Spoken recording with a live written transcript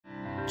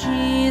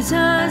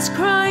Jesus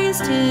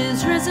Christ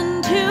is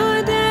risen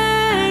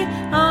today.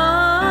 Alleluia.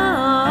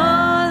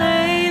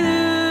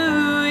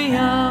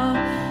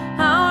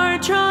 Our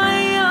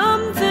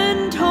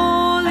triumphant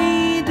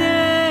holy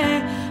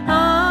day.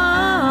 Alleluia.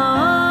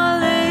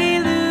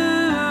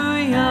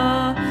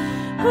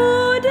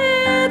 Who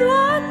did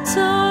once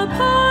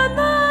upon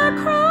the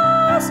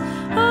cross.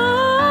 Alleluia.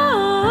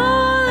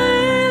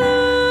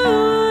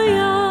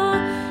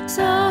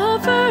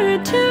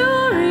 Suffered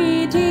to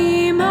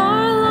redeem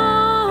our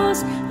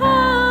loss.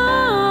 Alleluia.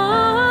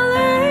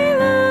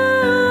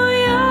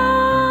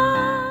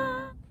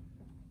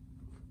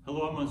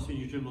 Hello, I'm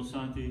Msgr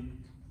Lisante.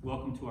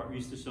 Welcome to our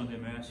Easter Sunday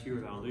Mass here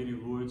at Our Lady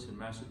of Lourdes in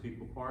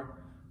Massapequa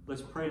Park.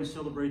 Let's pray and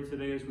celebrate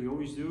today as we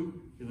always do,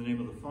 in the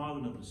name of the Father,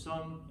 and of the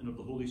Son, and of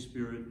the Holy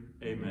Spirit.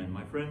 Amen.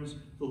 My friends,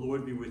 the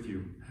Lord be with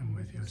you. And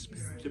with your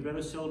spirit. To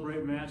better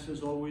celebrate Mass,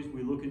 as always,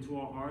 we look into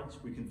our hearts,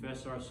 we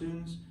confess our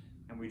sins,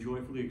 and we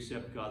joyfully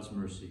accept God's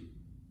mercy.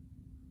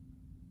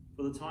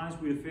 For the times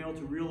we have failed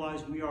to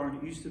realize we are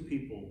an Easter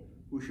people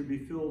who should be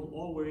filled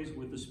always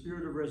with the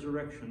spirit of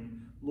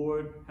resurrection,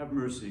 Lord, have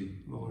mercy.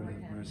 Lord,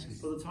 have mercy.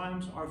 For the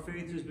times our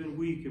faith has been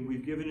weak and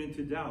we've given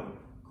into doubt,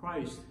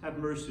 Christ, have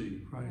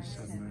mercy. Christ,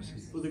 have mercy.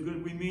 For the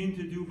good we mean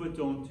to do but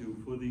don't do,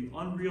 for the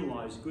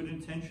unrealized good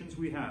intentions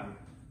we have,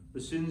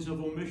 the sins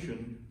of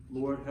omission,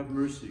 Lord, have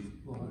mercy.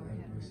 Lord,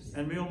 have mercy.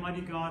 And may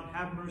Almighty God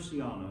have mercy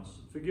on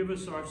us, forgive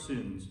us our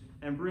sins,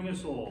 and bring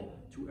us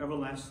all to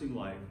everlasting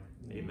life.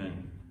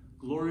 Amen.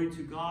 Glory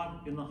to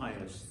God in the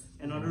highest,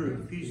 and on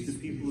earth peace to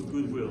people of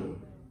good will.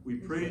 We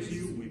praise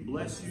you, we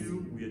bless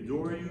you, we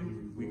adore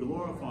you, we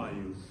glorify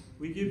you.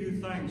 We give you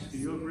thanks for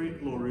your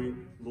great glory,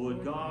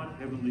 Lord God,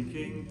 Heavenly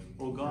King,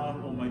 O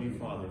God, Almighty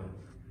Father.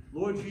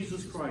 Lord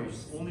Jesus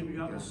Christ, only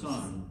begotten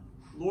Son,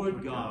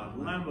 Lord God,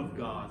 Lamb of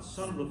God,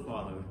 Son of the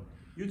Father,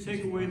 you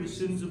take away the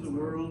sins of the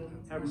world,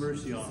 have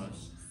mercy on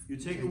us. You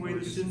take away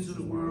the sins of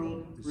the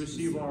world,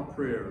 receive our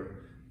prayer.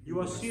 You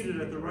are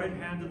seated at the right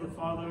hand of the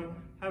Father,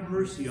 have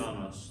mercy on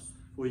us.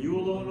 For you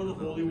alone are the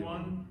Holy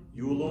One,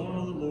 you alone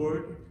are the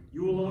Lord,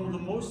 you alone are the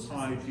Most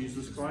High,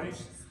 Jesus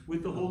Christ,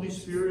 with the Holy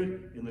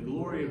Spirit, in the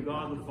glory of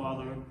God the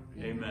Father.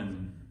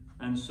 Amen.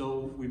 And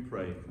so we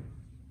pray.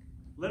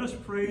 Let us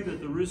pray that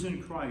the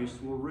risen Christ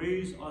will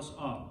raise us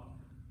up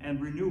and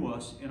renew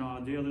us in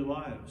our daily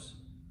lives.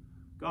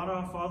 God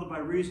our Father, by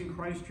raising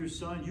Christ your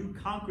Son, you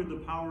conquered the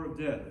power of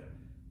death,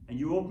 and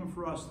you open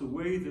for us the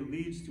way that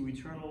leads to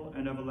eternal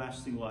and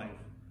everlasting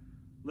life.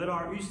 Let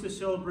our Easter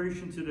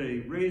celebration today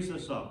raise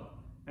us up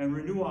and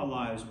renew our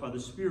lives by the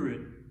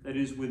Spirit that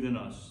is within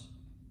us.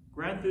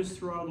 Grant this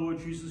through our Lord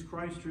Jesus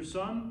Christ, your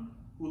Son,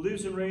 who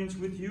lives and reigns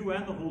with you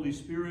and the Holy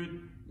Spirit,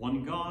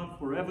 one God,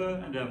 forever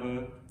and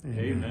ever. Amen.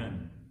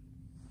 Amen.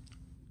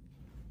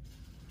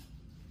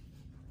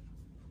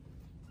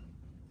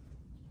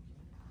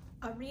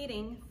 A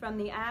reading from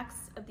the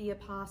Acts of the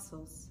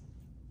Apostles.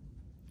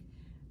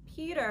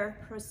 Peter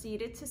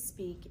proceeded to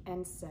speak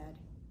and said,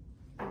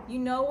 "You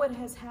know what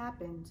has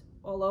happened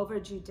all over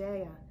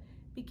Judea,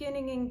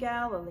 beginning in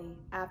Galilee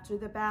after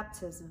the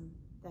baptism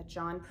that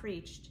John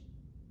preached,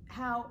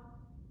 how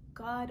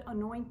God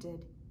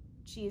anointed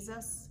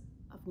Jesus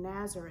of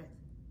Nazareth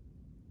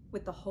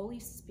with the Holy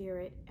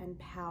Spirit and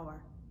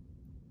power.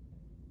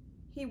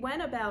 He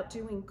went about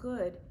doing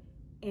good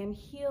and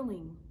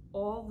healing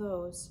all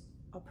those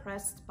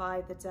oppressed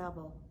by the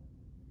devil,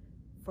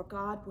 for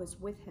God was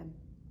with him.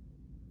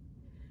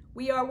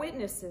 We are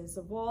witnesses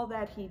of all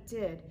that he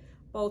did,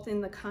 both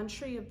in the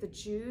country of the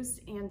Jews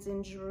and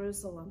in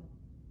Jerusalem.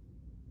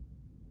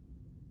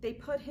 They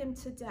put him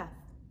to death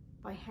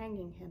by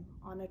hanging him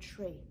on a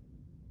tree.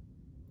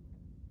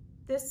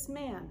 This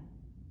man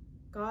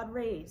God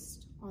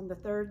raised on the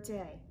third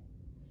day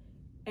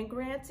and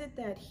granted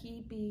that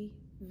he be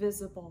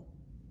visible,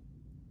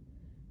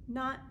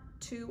 not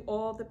to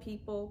all the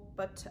people,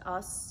 but to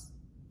us,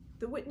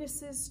 the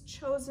witnesses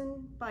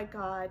chosen by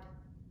God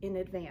in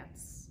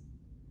advance,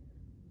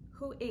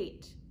 who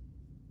ate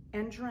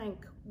and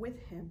drank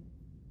with him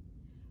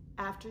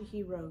after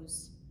he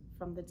rose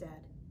from the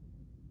dead.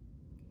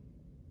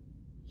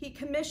 He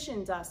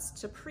commissioned us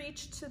to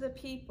preach to the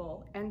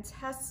people and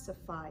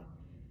testify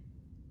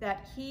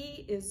that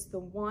he is the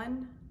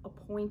one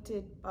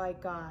appointed by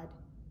God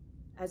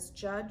as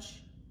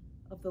judge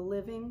of the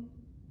living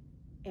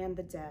and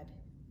the dead.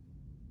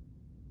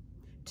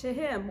 To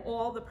him,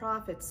 all the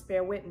prophets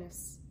bear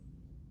witness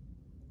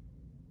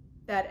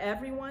that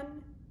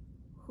everyone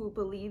who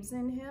believes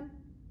in him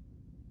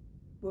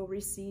will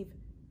receive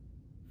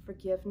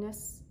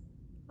forgiveness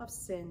of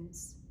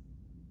sins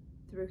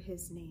through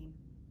his name."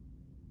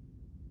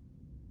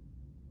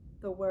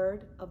 The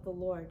word of the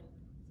Lord.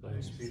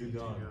 Thanks be to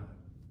God.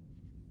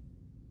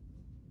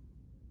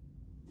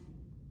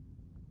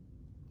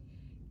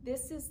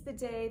 This is the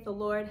day the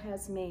Lord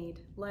has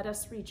made. Let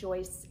us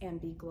rejoice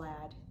and be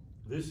glad.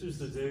 This is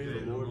the day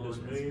the Lord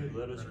has made.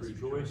 Let us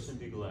rejoice and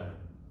be glad.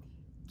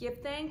 Give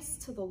thanks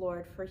to the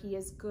Lord, for he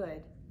is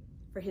good,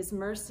 for his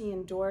mercy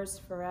endures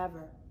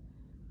forever.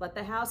 Let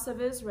the house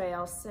of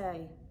Israel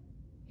say,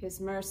 his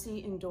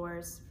mercy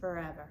endures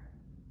forever.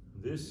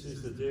 This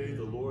is the day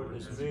the Lord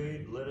has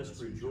made. Let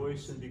us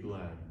rejoice and be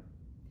glad.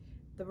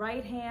 The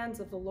right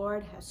hand of the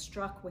Lord has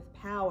struck with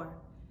power.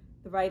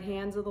 The right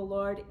hand of the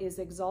Lord is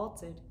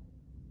exalted.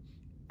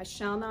 I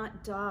shall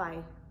not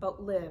die,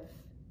 but live,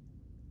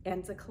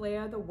 and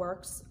declare the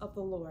works of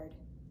the Lord.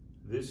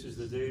 This is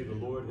the day the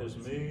Lord has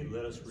made.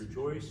 Let us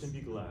rejoice and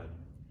be glad.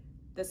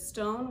 The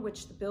stone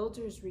which the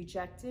builders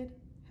rejected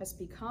has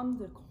become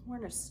the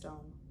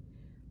cornerstone.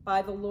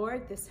 By the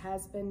Lord this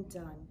has been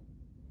done.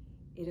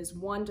 It is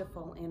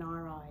wonderful in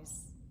our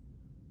eyes.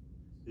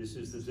 This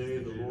is the day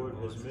the Lord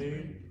has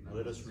made.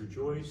 Let us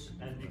rejoice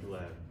and be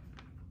glad.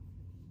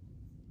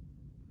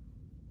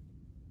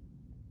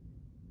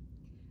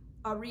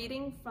 A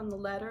reading from the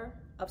letter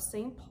of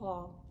St.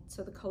 Paul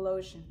to the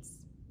Colossians.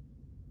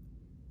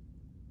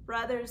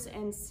 Brothers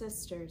and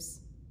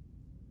sisters,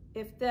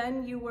 if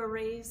then you were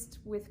raised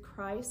with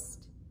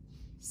Christ,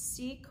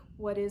 seek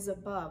what is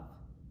above,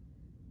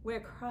 where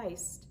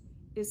Christ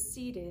is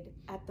seated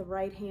at the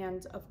right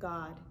hand of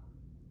God.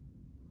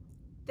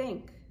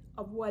 Think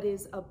of what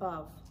is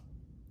above,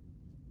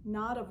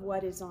 not of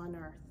what is on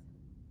earth.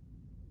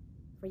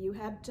 For you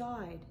have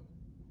died,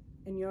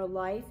 and your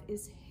life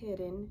is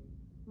hidden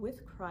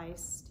with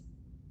Christ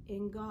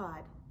in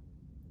God.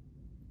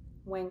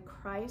 When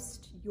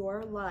Christ,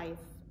 your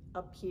life,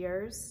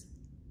 appears,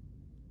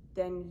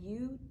 then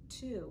you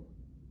too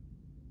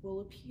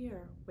will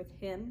appear with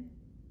him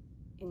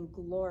in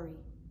glory.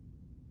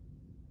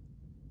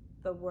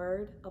 The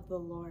word of the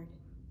Lord.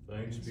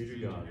 Thanks be to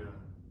God.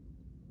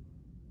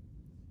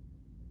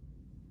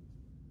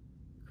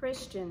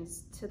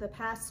 Christians, to the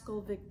Paschal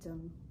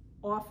victim,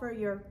 offer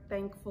your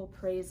thankful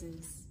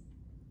praises.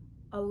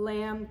 A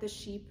lamb the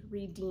sheep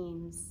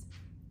redeems.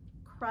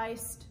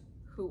 Christ,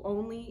 who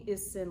only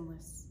is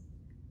sinless,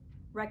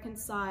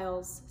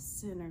 reconciles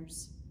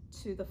sinners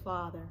to the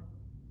Father.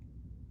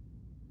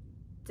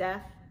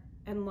 Death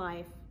and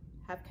life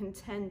have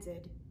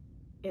contended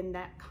in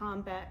that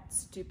combat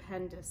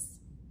stupendous.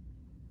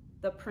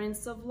 The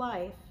Prince of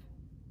Life,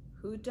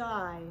 who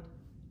died,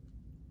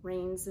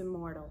 reigns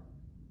immortal.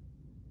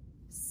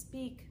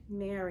 Speak,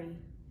 Mary,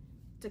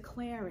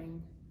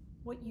 declaring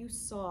what you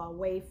saw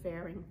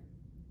wayfaring.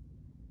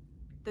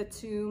 The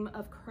tomb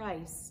of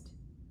Christ,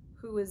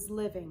 who is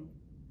living,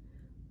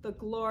 the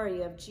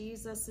glory of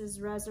Jesus'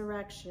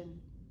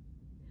 resurrection,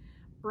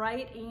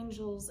 bright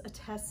angels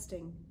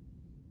attesting,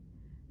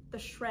 the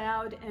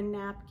shroud and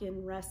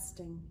napkin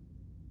resting.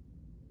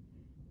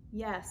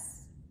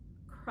 Yes,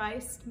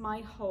 Christ, my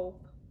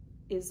hope,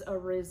 is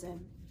arisen.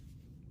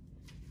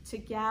 To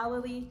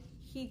Galilee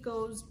he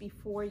goes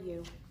before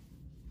you.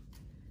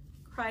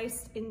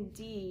 Christ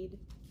indeed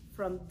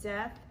from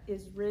death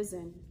is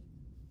risen,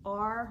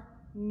 our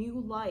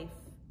new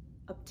life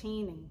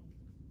obtaining.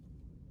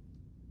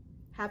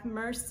 Have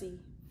mercy,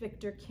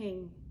 Victor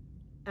King,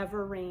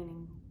 ever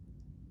reigning.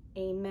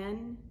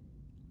 Amen.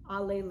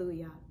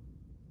 Alleluia.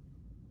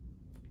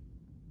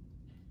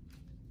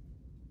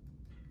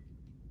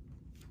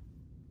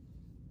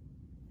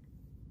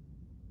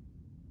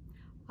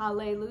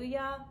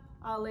 Alleluia,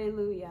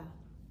 alleluia.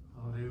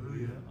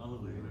 Alleluia,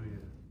 Alleluia.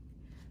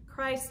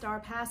 Christ, our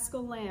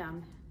Paschal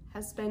Lamb,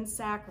 has been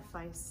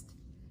sacrificed.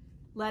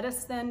 Let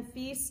us then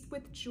feast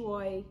with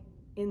joy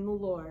in the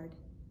Lord.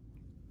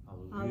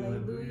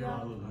 Alleluia,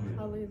 Alleluia.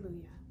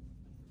 alleluia.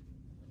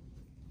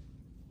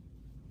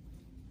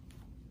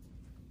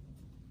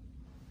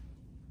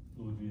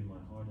 Lord, be in my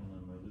heart and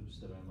on my lips,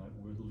 that I might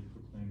worthily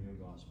proclaim your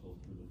gospel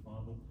through the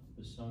Father,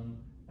 the Son,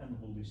 and the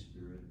Holy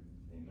Spirit.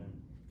 Amen.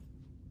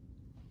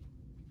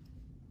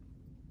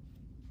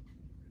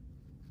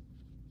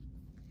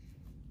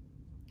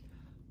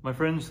 My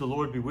friends, the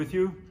Lord be with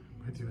you.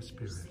 with your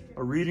spirit.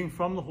 A reading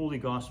from the Holy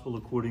Gospel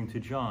according to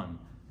John.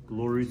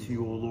 Glory to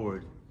you, O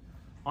Lord.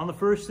 On the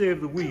first day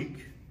of the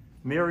week,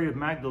 Mary of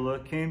Magdala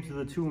came to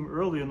the tomb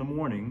early in the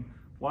morning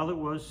while it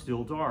was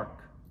still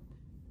dark,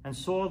 and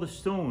saw the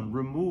stone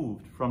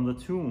removed from the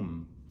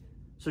tomb.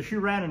 So she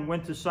ran and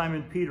went to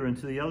Simon Peter and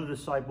to the other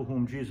disciple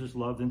whom Jesus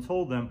loved, and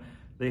told them,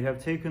 "They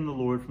have taken the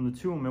Lord from the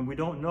tomb, and we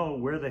don't know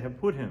where they have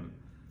put him."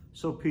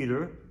 So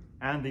Peter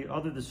and the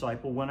other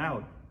disciple went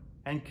out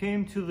and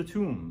came to the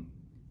tomb.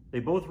 They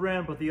both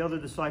ran, but the other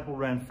disciple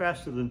ran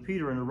faster than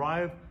Peter and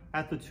arrived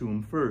at the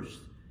tomb first.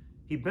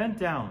 He bent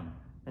down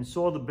and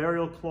saw the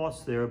burial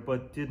cloths there,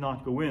 but did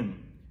not go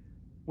in.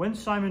 When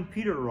Simon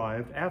Peter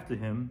arrived after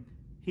him,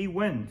 he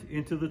went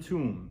into the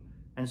tomb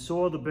and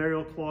saw the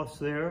burial cloths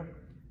there,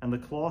 and the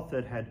cloth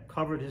that had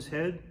covered his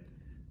head,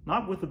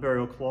 not with the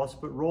burial cloths,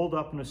 but rolled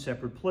up in a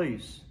separate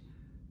place.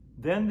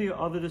 Then the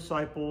other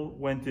disciple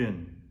went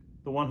in,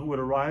 the one who had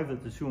arrived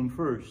at the tomb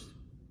first,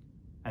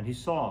 and he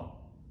saw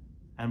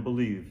and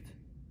believed.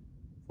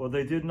 For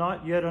they did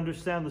not yet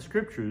understand the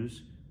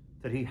scriptures,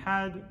 that he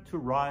had to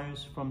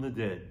rise from the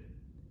dead.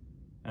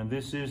 And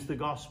this is the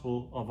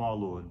gospel of our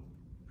Lord.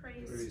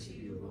 Praise to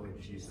you, Lord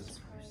Jesus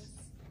Christ.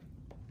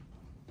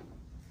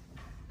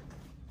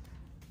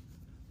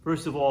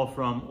 First of all,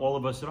 from all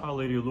of us at Our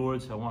Lady of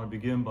Lourdes, I want to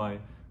begin by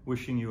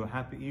wishing you a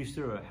happy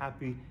Easter, a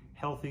happy,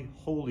 healthy,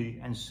 holy,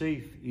 and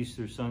safe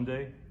Easter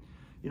Sunday.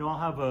 You know,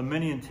 I'll have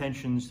many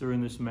intentions during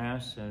this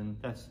Mass, and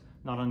that's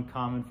not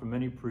uncommon for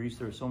many priests.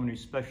 There are so many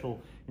special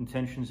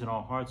intentions in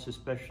our hearts,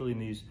 especially in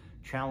these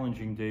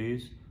challenging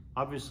days.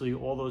 Obviously,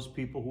 all those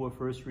people who are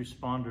first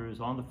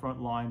responders on the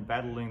front line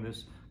battling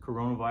this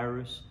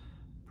coronavirus,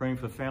 praying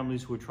for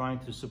families who are trying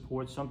to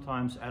support,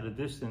 sometimes at a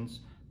distance,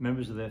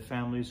 members of their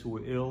families who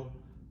are ill,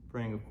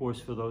 praying, of course,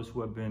 for those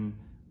who have been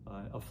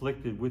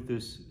afflicted with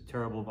this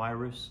terrible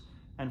virus,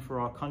 and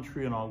for our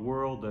country and our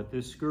world, that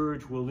this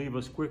scourge will leave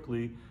us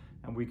quickly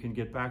and we can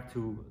get back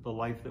to the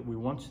life that we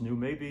once knew,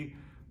 maybe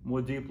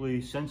more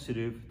deeply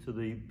sensitive to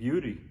the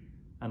beauty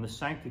and the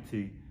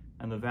sanctity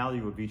and the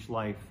value of each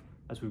life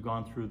as we've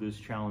gone through this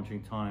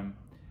challenging time.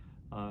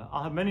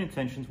 I'll have many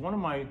intentions. One of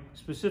my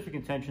specific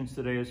intentions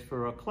today is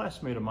for a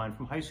classmate of mine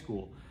from high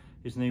school.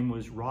 His name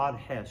was Gerard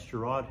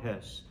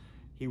Hess.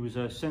 He was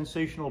a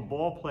sensational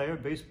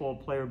baseball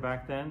player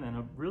back then, and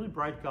a really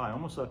bright guy,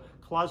 almost a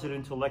closet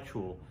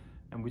intellectual.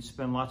 And we'd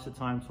spend lots of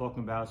time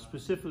talking about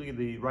specifically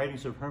the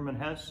writings of Hermann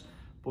Hesse,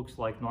 books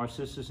like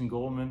Narcissus and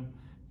Goldman.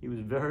 He was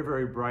very,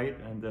 very bright,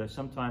 and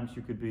sometimes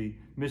you could be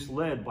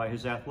misled by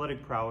his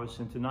athletic prowess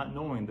into not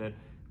knowing that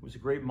it was a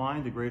great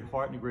mind, a great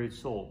heart, and a great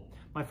soul.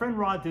 My friend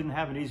Rod didn't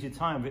have an easy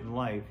time of it in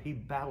life. He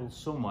battled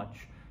so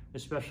much,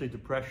 especially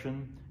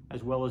depression,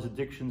 as well as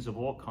addictions of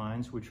all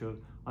kinds, which are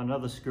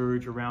another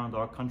scourge around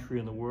our country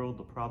and the world,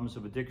 the problems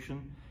of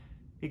addiction.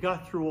 He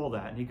got through all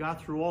that, and he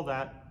got through all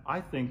that,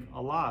 I think,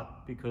 a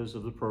lot because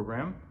of the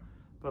program,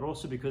 but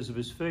also because of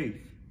his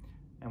faith.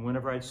 And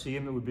whenever I'd see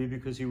him, it would be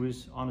because he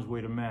was on his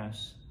way to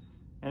Mass.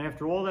 And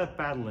after all that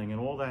battling and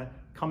all that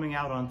coming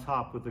out on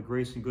top with the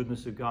grace and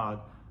goodness of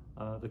God,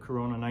 the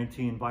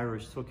Corona-19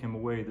 virus took him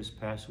away this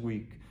past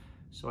week.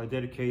 So I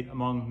dedicate,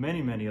 among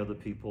many, many other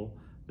people,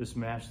 this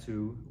Mass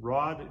to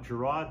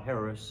Gerard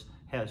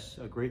Hess,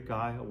 a great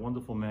guy, a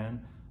wonderful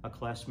man, a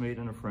classmate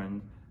and a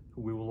friend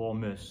who we will all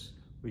miss.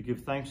 We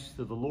give thanks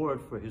to the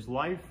Lord for his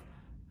life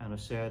and are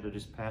sad at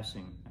his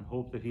passing, and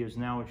hope that he has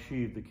now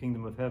achieved the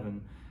kingdom of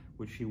heaven,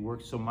 which he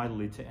worked so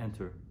mightily to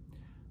enter.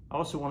 I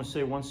also want to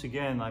say once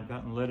again, I've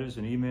gotten letters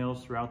and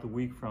emails throughout the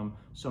week from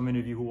so many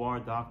of you who are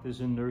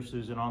doctors and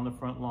nurses and on the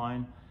front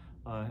line.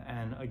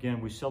 And again,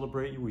 we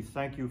celebrate you. We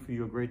thank you for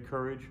your great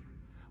courage.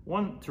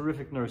 One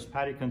terrific nurse,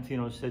 Patty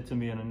Contino, said to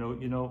me in a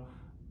note, you know,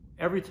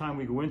 every time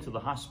we go into the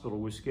hospital,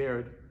 we're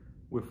scared,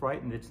 we're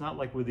frightened. It's not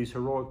like we're these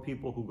heroic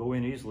people who go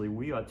in easily.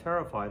 We are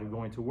terrified of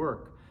going to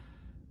work.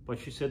 But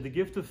she said the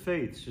gift of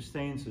faith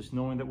sustains us,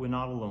 knowing that we're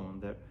not alone,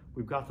 that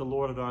we've got the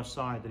Lord at our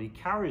side, that he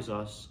carries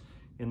us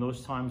in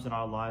those times in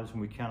our lives when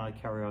we cannot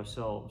carry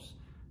ourselves.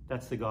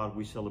 That's the God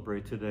we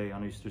celebrate today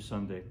on Easter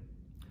Sunday.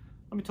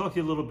 Let me talk to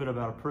you a little bit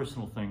about a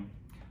personal thing.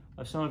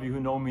 Some of you who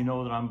know me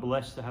know that I'm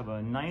blessed to have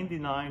a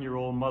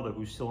 99-year-old mother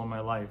who's still in my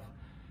life.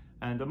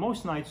 And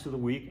most nights of the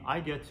week, I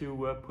get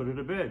to put her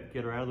to bed,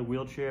 get her out of the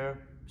wheelchair,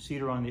 seat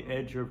her on the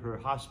edge of her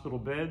hospital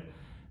bed,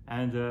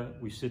 and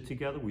we sit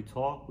together, we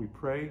talk, we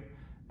pray,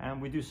 and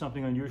we do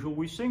something unusual.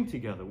 We sing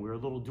together. We're a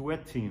little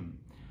duet team.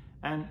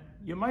 And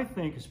you might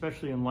think,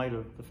 especially in light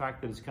of the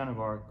fact that it's kind of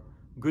our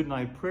good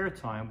night prayer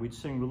time, we'd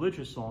sing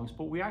religious songs,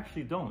 but we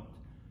actually don't.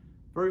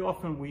 Very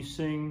often we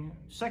sing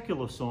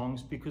secular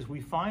songs because we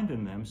find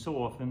in them so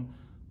often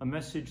a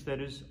message that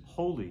is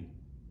holy,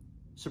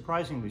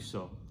 surprisingly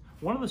so.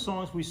 One of the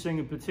songs we sing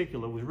in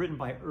particular was written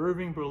by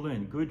Irving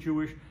Berlin, good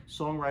Jewish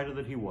songwriter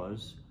that he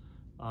was,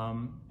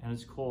 and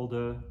it's called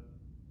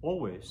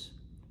Always.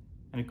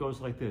 And it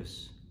goes like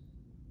this.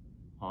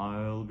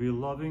 I'll be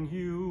loving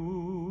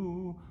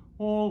you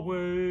always,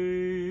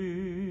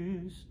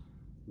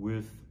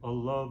 with a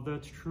love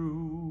that's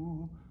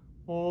true,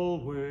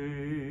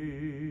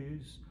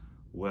 always.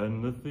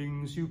 When the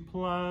things you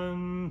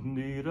plan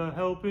need a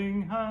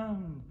helping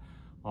hand,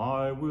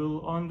 I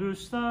will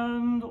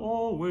understand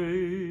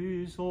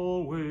always,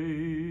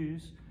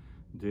 always.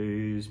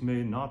 Days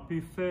may not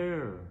be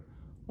fair,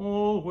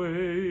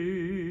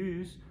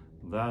 always.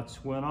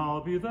 That's when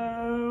I'll be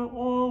there,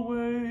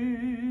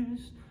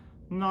 always.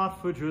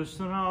 Not for just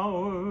an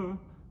hour,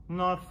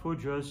 not for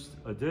just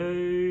a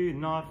day,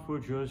 not for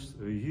just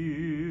a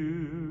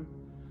year,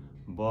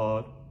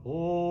 but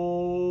always.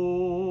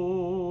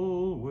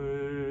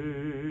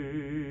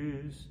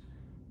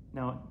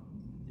 Now,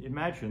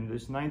 imagine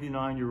this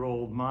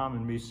 99-year-old mom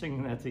and me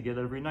singing that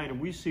together every night,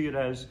 and we see it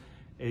as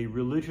a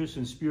religious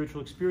and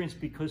spiritual experience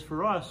because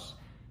for us,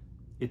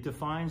 it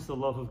defines the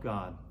love of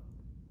God.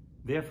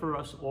 There for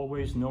us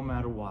always, no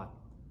matter what,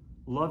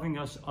 loving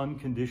us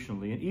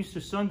unconditionally. And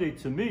Easter Sunday,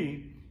 to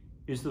me,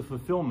 is the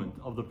fulfillment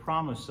of the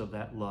promise of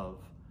that love.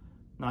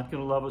 Not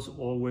going to love us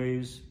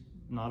always,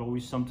 not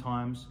always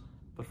sometimes,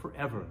 but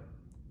forever.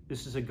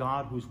 This is a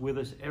God who's with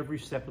us every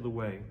step of the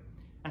way.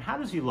 And how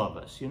does he love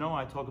us? You know,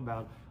 I talk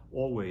about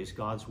always,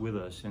 God's with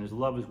us, and his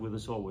love is with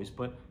us always.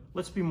 But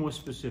let's be more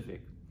specific.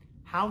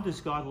 How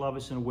does God love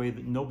us in a way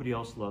that nobody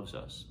else loves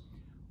us?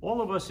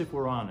 All of us, if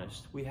we're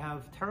honest, we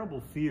have terrible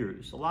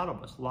fears, a lot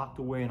of us locked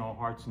away in our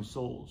hearts and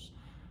souls,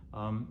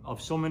 of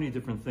so many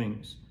different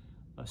things.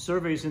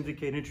 Surveys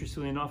indicate,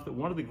 interestingly enough, that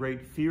one of the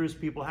great fears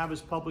people have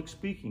is public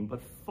speaking,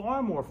 but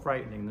far more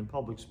frightening than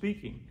public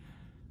speaking.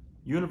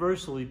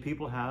 Universally,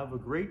 people have a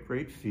great,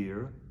 great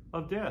fear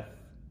of death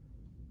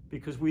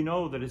because we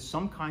know that it's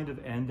some kind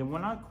of end and we're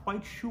not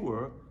quite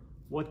sure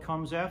what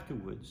comes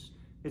afterwards.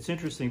 It's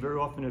interesting, very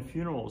often at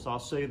funerals, I'll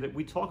say that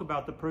we talk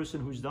about the person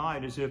who's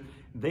died as if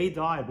they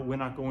died, but we're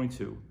not going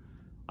to.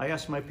 I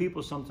ask my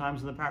people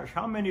sometimes in the parish,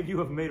 how many of you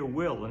have made a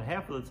will? And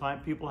half of the time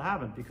people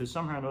haven't, because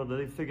somehow or another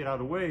they've figured out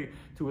a way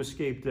to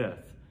escape death.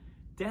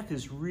 Death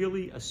is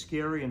really a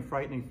scary and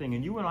frightening thing,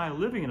 and you and I are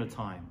living in a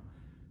time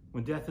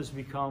when death has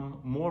become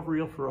more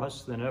real for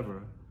us than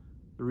ever.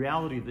 The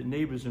reality that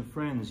neighbors and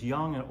friends,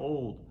 young and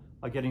old,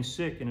 are getting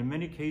sick and in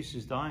many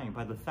cases dying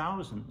by the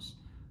thousands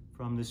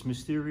from this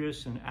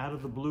mysterious and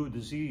out-of-the-blue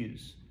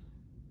disease.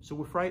 So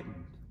we're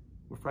frightened.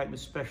 We're frightened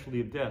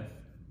especially of death.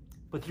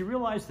 But do you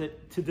realize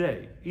that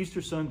today,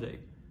 Easter Sunday,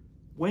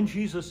 when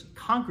Jesus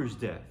conquers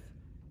death,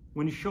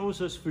 when he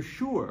shows us for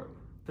sure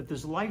that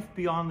there's life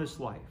beyond this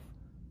life,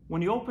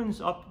 when he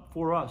opens up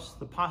for us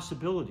the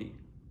possibility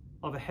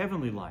of a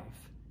heavenly life,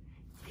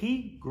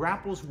 he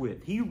grapples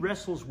with, he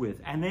wrestles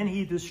with, and then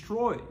he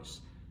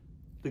destroys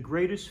the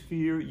greatest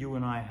fear you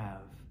and I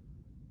have.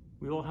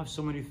 We all have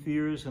so many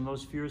fears, and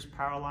those fears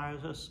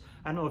paralyze us.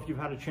 I don't know if you've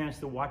had a chance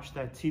to watch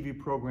that TV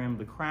program,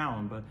 The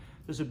Crown, but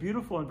there's a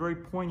beautiful and very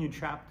poignant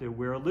chapter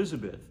where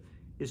Elizabeth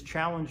is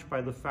challenged by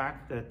the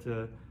fact that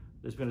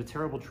there's been a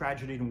terrible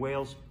tragedy in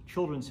Wales.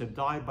 Children have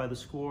died by the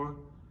score.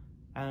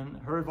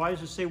 And her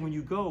advisors say, when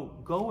you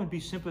go and be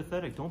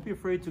sympathetic. Don't be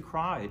afraid to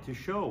cry, to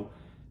show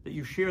that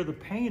you share the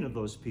pain of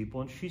those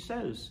people. And she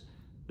says,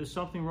 there's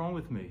something wrong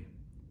with me.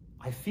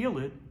 I feel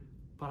it,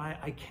 but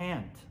I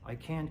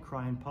can't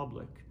cry in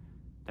public.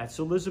 That's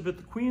Elizabeth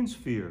the Queen's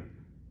fear,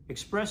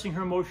 expressing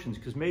her emotions,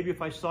 because maybe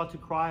if I start to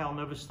cry, I'll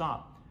never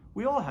stop.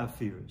 We all have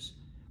fears.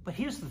 But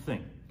here's the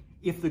thing.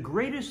 If the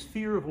greatest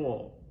fear of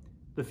all,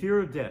 the fear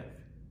of death,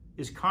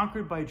 is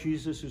conquered by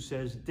Jesus, who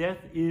says, death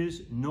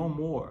is no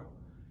more,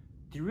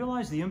 do you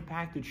realize the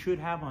impact it should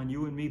have on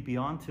you and me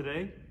beyond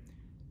today?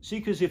 See,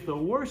 because if the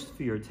worst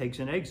fear takes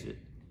an exit,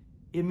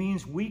 it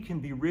means we can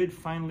be rid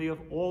finally of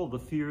all the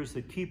fears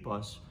that keep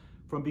us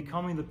from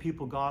becoming the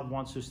people God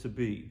wants us to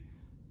be.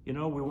 You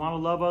know, we want to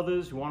love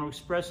others, we want to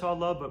express our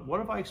love, but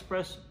what if I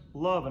express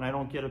love and I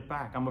don't get it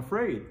back? I'm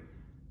afraid.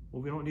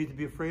 Well, we don't need to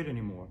be afraid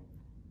anymore.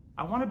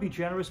 I want to be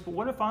generous, but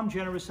what if I'm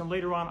generous and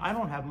later on I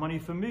don't have money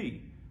for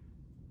me?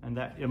 And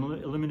that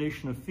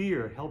elimination of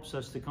fear helps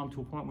us to come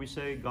to a point where we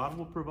say, God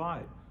will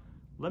provide.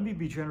 Let me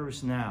be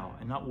generous now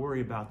and not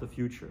worry about the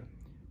future.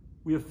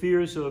 We have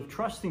fears of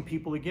trusting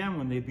people again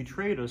when they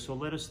betrayed us or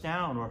let us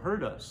down or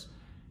hurt us.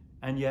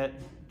 And yet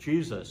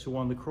Jesus, who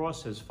on the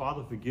cross says,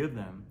 Father, forgive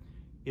them,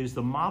 is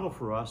the model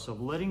for us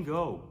of letting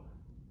go,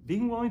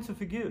 being willing to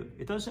forgive.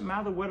 It doesn't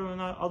matter whether or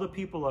not other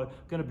people are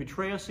going to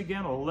betray us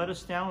again or let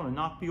us down and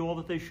not be all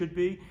that they should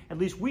be. At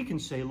least we can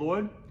say,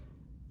 Lord,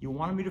 you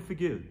wanted me to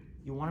forgive.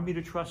 You wanted me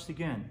to trust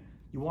again.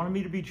 You wanted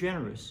me to be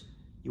generous.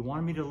 You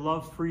wanted me to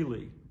love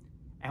freely.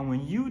 And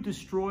when you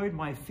destroyed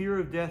my fear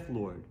of death,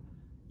 Lord,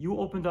 you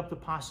opened up the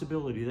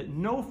possibility that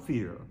no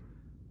fear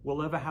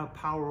will ever have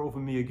power over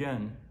me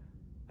again.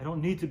 I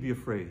don't need to be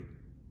afraid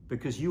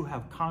because you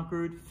have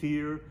conquered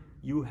fear.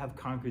 You have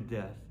conquered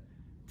death.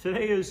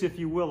 Today is, if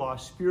you will, our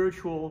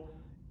spiritual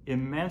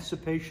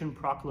Emancipation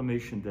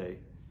Proclamation Day.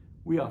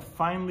 We are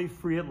finally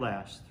free at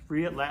last.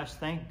 Free at last,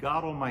 thank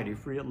God Almighty,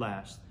 free at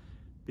last.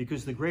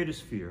 Because the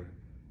greatest fear,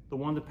 the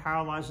one that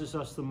paralyzes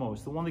us the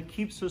most, the one that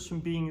keeps us from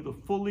being the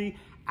fully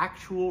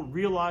actual,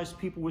 realized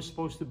people we're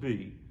supposed to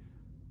be,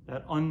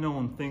 that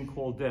unknown thing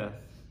called death,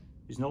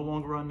 is no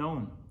longer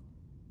unknown.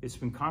 It's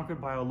been conquered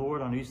by our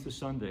Lord on Easter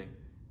Sunday.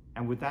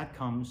 And with that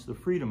comes the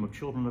freedom of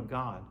children of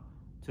God,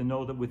 to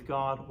know that with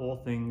God, all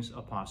things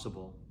are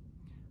possible.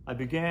 I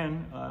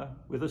began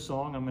with a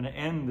song. I'm going to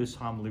end this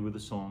homily with a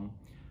song.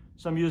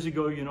 Some years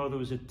ago, you know, there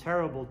was a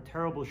terrible,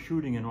 terrible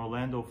shooting in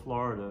Orlando,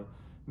 Florida.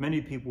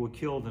 Many people were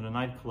killed in a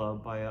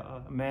nightclub by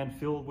a man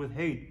filled with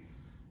hate.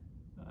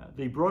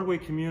 The Broadway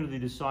community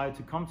decided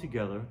to come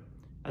together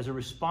as a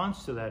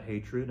response to that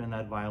hatred and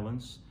that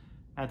violence,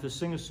 and to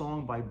sing a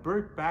song by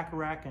Burt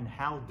Bacharach and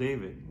Hal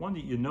David, one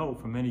that you know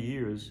for many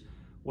years.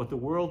 What the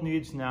world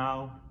needs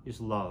now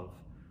is love.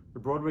 The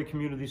Broadway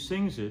community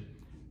sings it,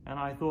 and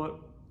I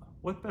thought,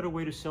 what better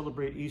way to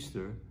celebrate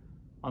Easter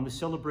on the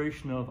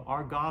celebration of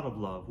our God of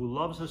love, who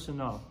loves us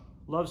enough,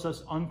 loves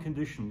us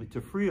unconditionally,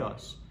 to free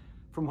us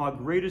from our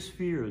greatest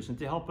fears and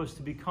to help us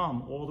to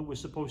become all that we're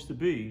supposed to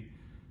be.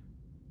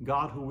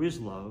 God, who is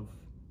love,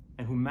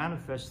 and who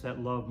manifests that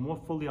love more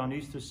fully on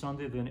Easter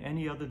Sunday than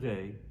any other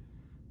day,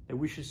 that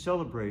we should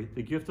celebrate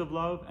the gift of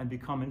love and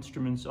become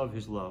instruments of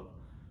his love.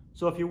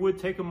 So if you would,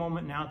 take a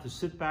moment now to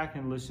sit back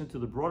and listen to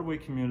the Broadway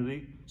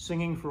community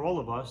singing for all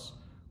of us,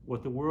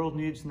 what the world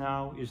needs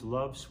now is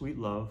love, sweet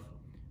love.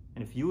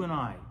 And if you and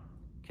I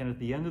can, at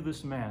the end of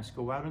this Mass,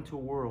 go out into a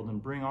world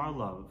and bring our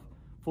love,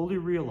 fully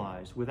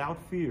realize, without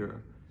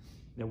fear,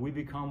 that we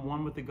become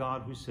one with the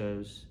God who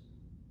says,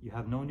 you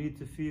have no need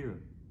to fear.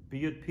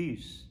 Be at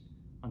peace.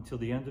 Until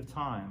the end of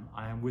time,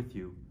 I am with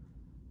you.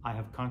 I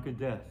have conquered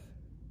death.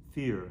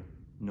 Fear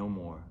no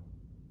more.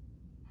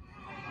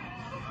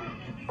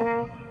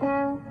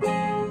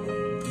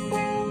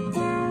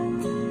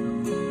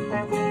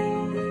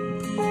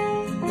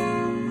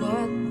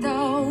 What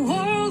the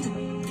world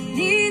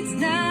needs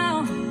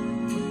now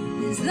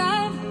is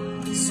love,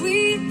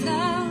 sweet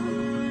love.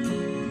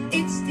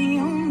 It's the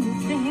only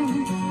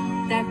thing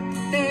that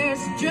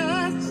there's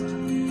just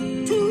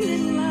too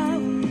little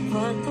of.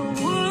 What the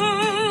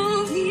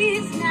world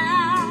needs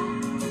now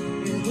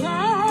is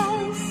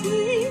love,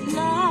 sweet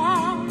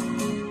love.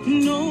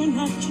 No,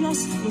 not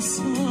just for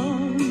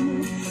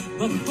some,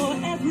 but for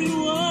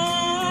everyone.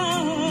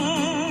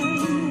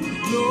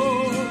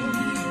 Lord,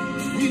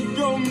 we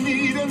don't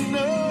need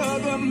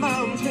another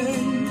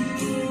mountain.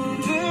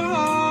 There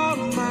are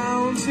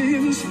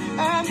mountains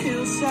and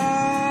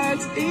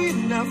hillsides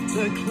enough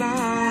to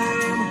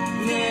climb.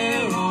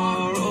 There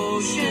are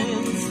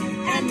oceans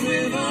and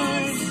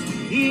rivers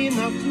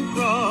Enough to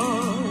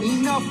cross,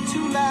 enough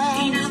to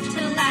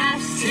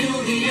last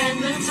till the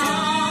end of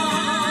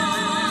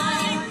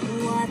time.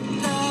 What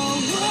the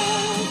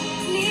world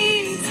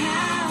needs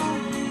now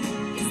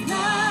is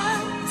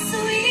love,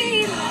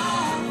 sweet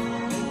love.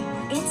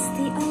 It's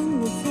the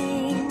only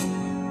thing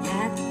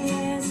that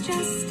there's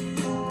just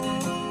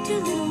too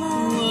little of.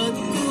 What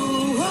the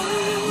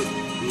world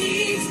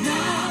needs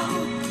now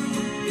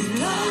is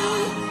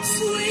love,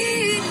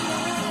 sweet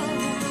love.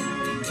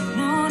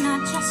 No,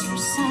 not just for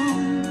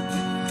some,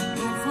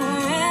 but for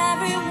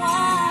everyone.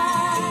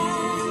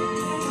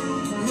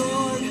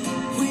 Lord,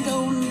 we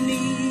don't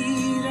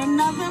need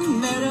another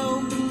meadow.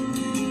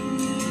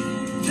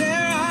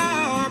 There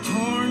are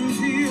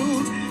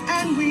cornfields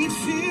and wheat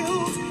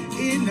fields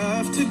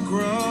enough to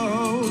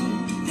grow.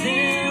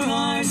 There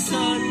are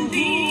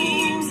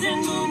sunbeams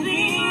and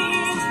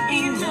moonbeams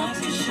enough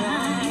to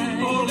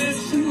shine. Oh,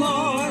 listen,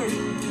 Lord,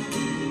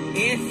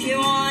 If you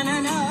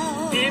wanna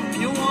know, if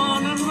you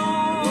wanna know.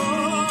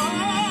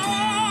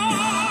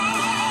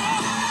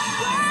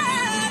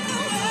 what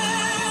the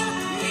world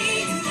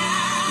needs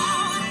now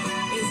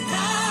is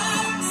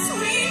love,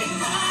 sweet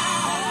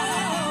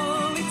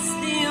love. It's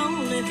the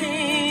only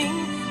thing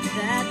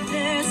that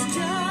there's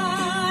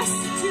just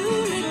too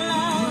little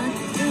of. What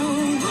the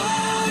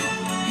world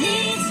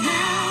needs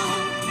now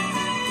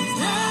is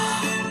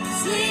love,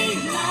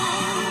 sweet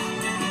love.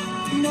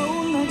 No,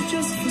 not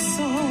just for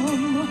some.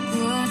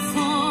 But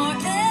for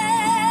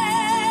everyone.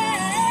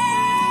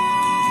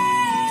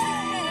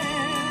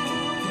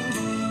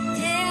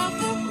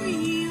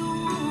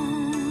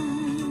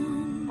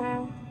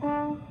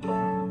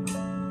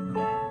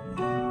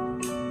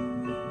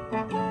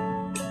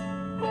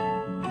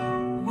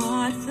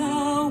 What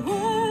the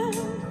world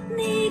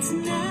needs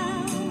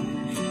now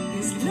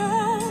is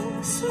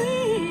love,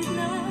 sweet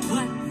love.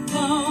 What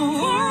the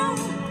world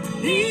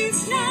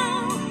needs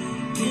now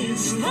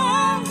is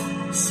love,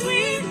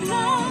 sweet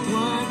love.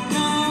 What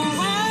the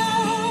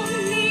world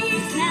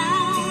needs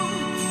now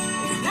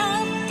is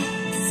love,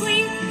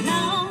 sweet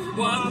love.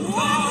 What the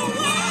world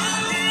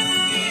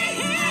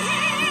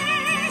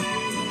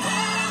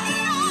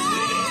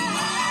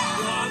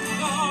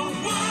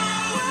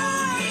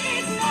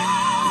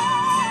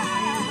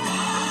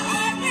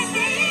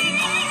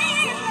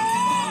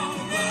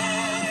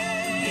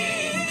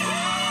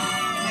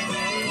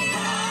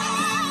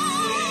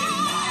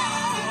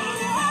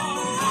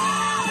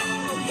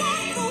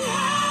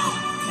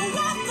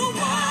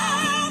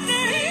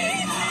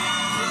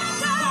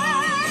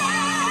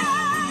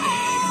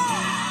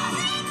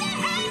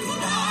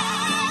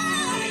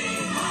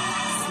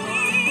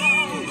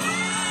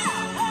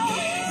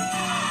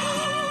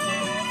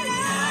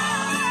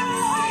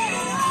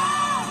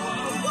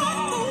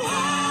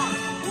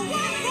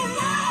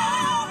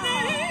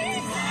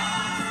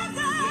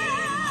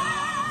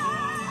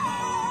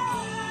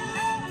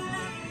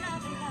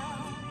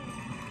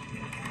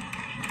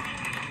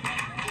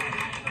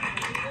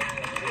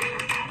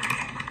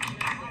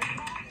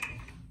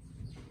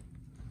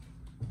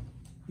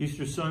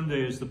Easter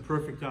Sunday is the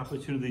perfect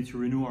opportunity to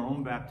renew our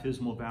own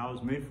baptismal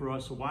vows made for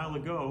us a while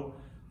ago,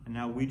 and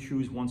now we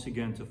choose once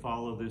again to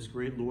follow this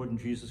great Lord and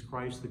Jesus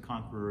Christ, the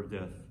conqueror of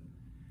death.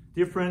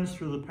 Dear friends,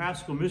 through the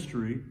Paschal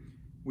mystery,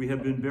 we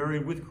have been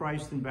buried with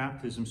Christ in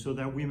baptism so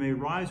that we may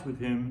rise with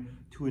him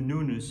to a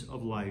newness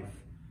of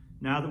life.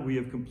 Now that we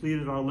have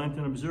completed our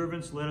Lenten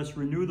observance, let us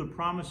renew the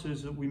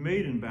promises that we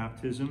made in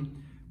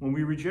baptism when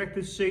we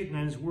rejected Satan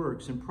and his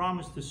works and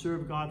promised to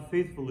serve God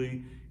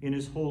faithfully in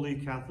his holy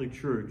Catholic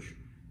Church.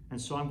 And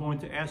so I'm going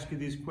to ask you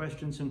these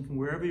questions, and from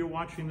wherever you're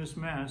watching this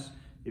Mass,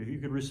 if you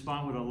could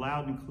respond with a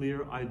loud and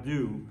clear, I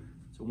do.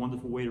 It's a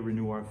wonderful way to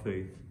renew our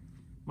faith.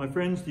 My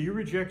friends, do you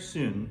reject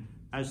sin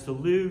as to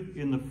live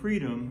in the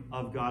freedom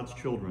of God's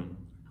children?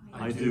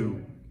 I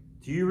do.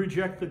 Do you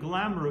reject the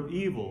glamour of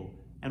evil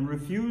and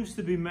refuse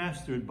to be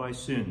mastered by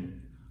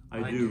sin?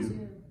 I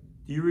do.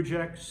 Do you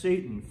reject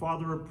Satan,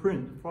 father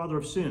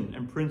of sin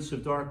and prince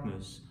of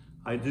darkness?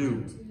 I do.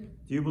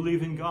 Do you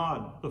believe in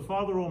God, the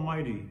Father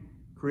Almighty,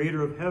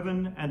 creator of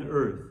heaven and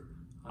earth?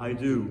 I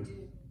do.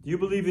 Do you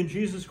believe in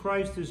Jesus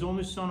Christ, his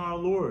only Son, our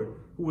Lord,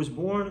 who was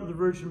born of the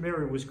Virgin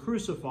Mary, was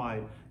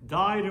crucified,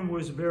 died and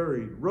was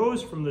buried,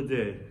 rose from the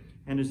dead,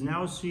 and is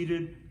now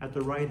seated at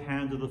the right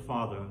hand of the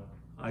Father?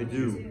 I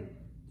do. Do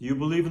you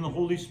believe in the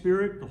Holy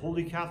Spirit, the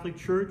Holy Catholic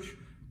Church,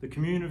 the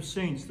communion of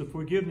saints, the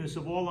forgiveness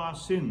of all our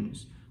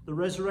sins, the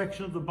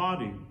resurrection of the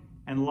body,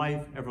 and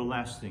life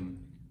everlasting?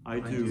 I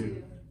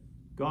do.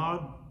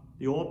 God,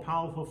 the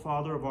all-powerful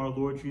Father of our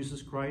Lord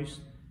Jesus Christ,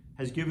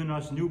 has given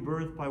us new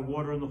birth by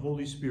water and the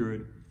Holy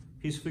Spirit.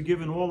 He's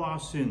forgiven all our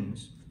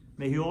sins.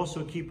 May he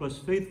also keep us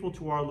faithful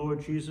to our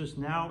Lord Jesus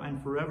now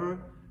and forever.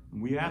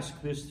 And we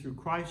ask this through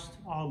Christ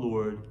our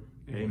Lord.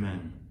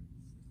 Amen.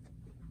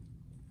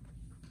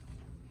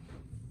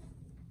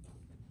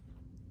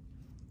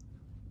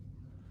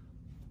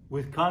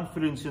 With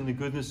confidence in the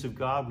goodness of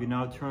God, we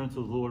now turn to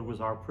the Lord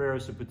with our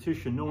prayers of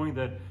petition, knowing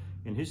that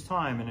in his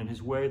time and in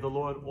his way, the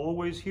Lord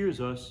always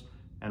hears us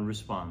and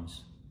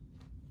responds.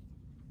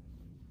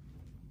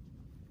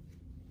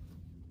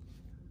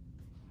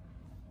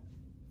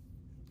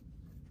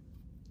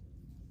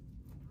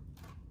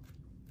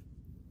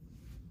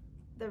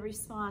 The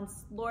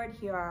response, Lord,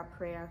 hear our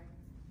prayer.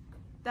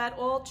 That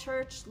all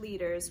church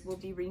leaders will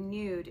be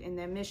renewed in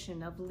their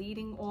mission of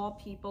leading all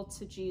people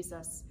to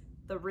Jesus,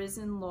 the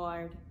risen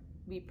Lord,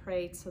 we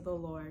pray to the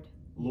Lord.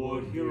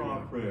 Lord, hear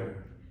our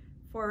prayer.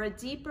 For a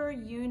deeper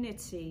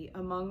unity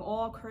among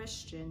all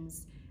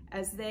Christians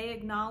as they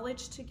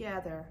acknowledge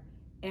together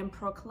and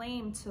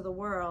proclaim to the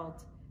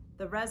world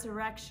the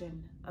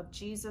resurrection of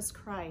Jesus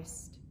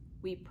Christ,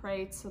 we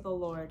pray to the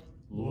Lord.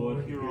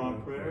 Lord, hear our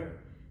prayer.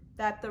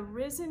 That the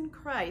risen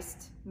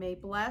Christ may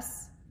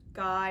bless,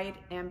 guide,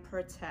 and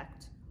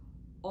protect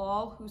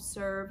all who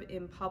serve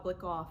in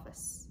public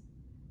office,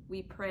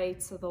 we pray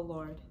to the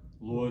Lord.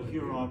 Lord,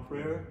 hear our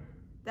prayer.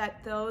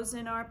 That those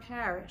in our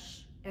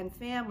parish and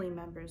family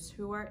members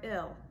who are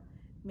ill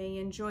may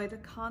enjoy the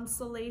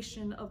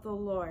consolation of the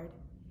Lord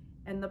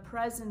and the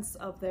presence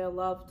of their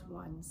loved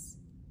ones,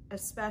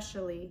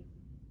 especially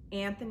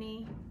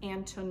Anthony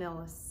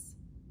Antonillis,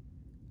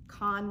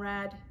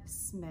 Conrad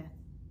Smith,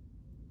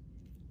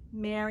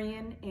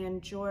 Marion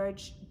and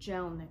George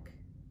Jelnick,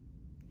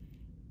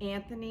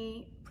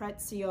 Anthony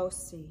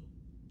Preziosi,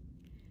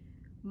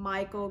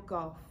 Michael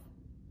Goff,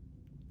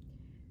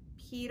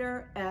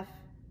 Peter F.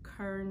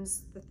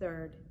 Kearns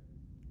III,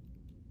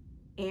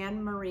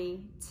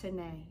 Anne-Marie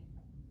Tenay.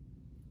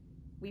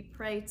 We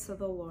pray to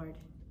the Lord.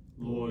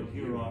 Lord,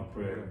 hear our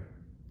prayer.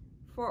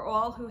 For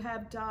all who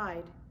have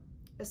died,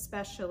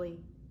 especially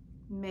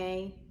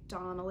May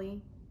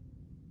Donnelly,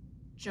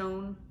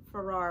 Joan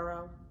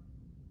Ferraro,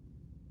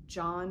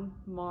 John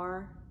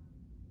Marr,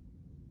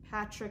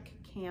 Patrick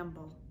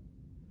Campbell,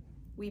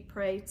 we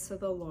pray to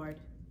the Lord.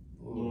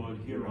 Lord,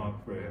 hear our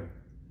prayer.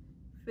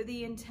 For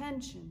the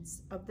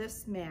intentions of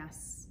this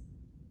Mass,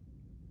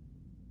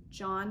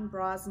 John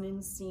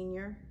Brosnan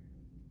Sr.,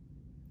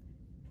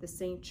 the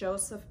St.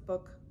 Joseph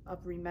Book of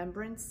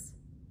Remembrance,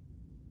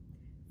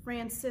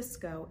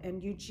 Francisco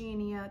and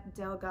Eugenia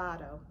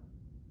Delgado,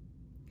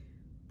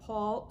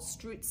 Paul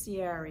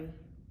Struzzieri,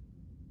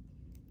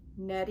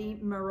 Nettie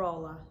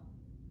Marola,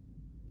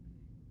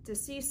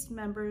 deceased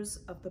members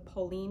of the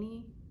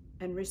Polini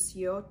and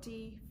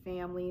Ricciotti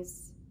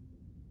families,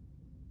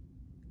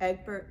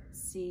 Egbert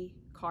C.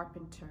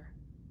 Carpenter,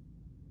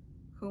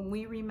 whom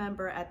we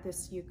remember at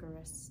this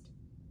Eucharist,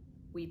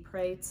 we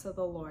pray to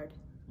the Lord.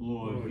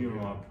 Lord, hear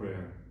our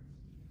prayer.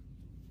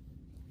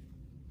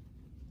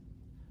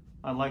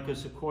 I'd like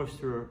us, of course,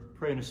 to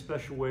pray in a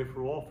special way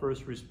for all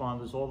first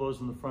responders, all those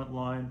in the front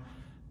line,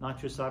 not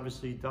just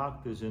obviously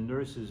doctors and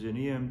nurses and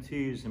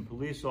EMTs and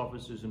police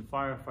officers and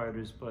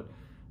firefighters, but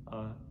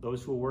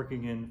those who are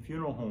working in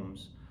funeral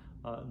homes,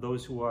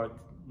 those who are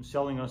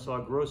selling us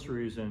our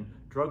groceries and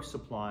drug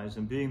supplies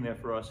and being there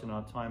for us in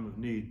our time of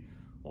need.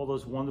 All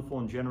those wonderful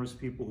and generous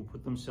people who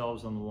put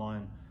themselves on the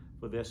line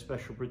for their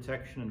special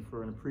protection and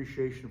for an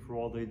appreciation for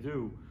all they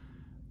do.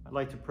 I'd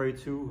like to pray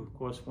too, of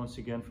course, once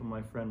again for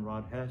my friend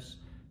Rod Hess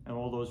and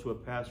all those who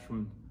have passed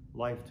from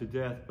life to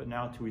death, but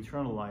now to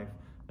eternal life,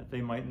 that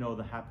they might know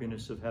the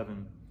happiness of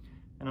heaven.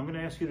 And I'm going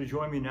to ask you to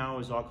join me now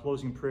as our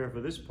closing prayer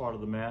for this part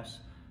of the Mass,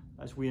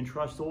 as we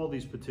entrust all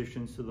these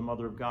petitions to the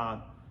Mother of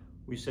God.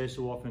 We say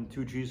so often,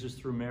 to Jesus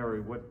through Mary.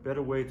 What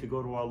better way to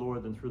go to our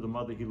Lord than through the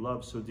Mother he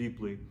loves so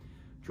deeply?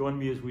 Join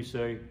me as we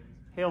say,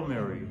 Hail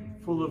Mary,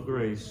 full of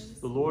grace,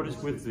 the Lord is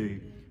with thee.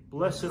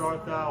 Blessed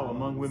art thou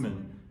among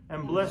women,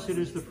 and blessed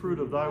is the fruit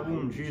of thy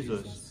womb,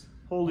 Jesus.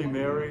 Holy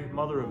Mary,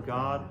 Mother of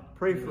God,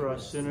 pray for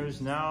us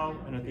sinners now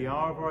and at the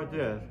hour of our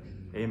death.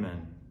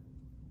 Amen.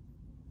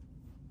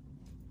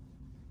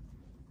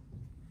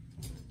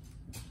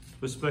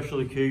 For special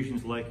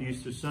occasions like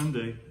Easter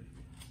Sunday,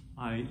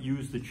 I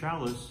use the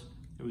chalice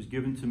that was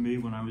given to me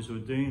when I was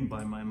ordained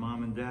by my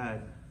mom and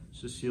dad,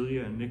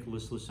 Cecilia and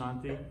Nicholas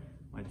Lisante.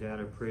 My dad,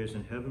 our prayers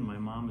in heaven. My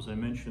mom, as I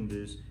mentioned,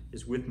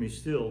 is with me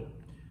still.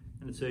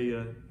 And it's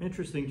a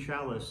interesting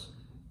chalice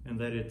in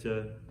that it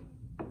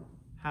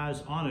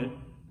has on it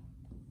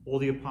all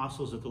the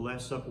apostles at the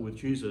Last Supper with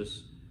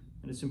Jesus.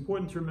 And it's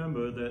important to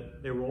remember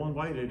that they were all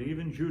invited.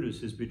 Even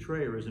Judas, his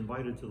betrayer, is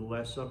invited to the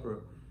Last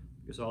Supper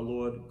because our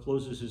Lord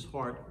closes his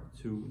heart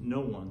to no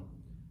one.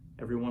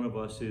 Every one of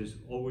us is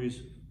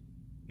always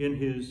in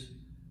his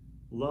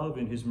love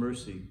and his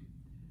mercy.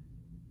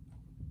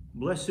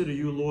 Blessed are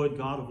you, Lord,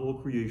 God of all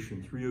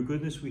creation. Through your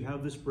goodness we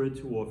have this bread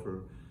to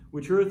offer,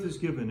 which earth has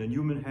given and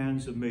human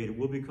hands have made. It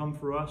will become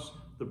for us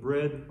the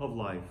bread of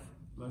life.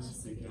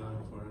 Blessed be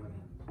God forever.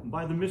 And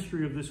by the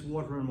mystery of this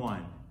water and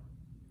wine,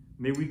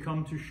 may we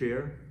come to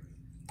share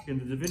in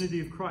the divinity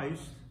of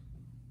Christ,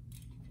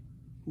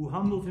 who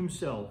humbled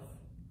himself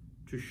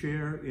to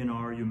share in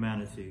our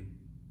humanity.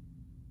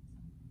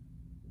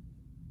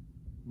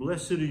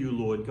 Blessed are you,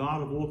 Lord,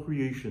 God of all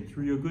creation.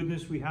 Through your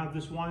goodness we have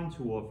this wine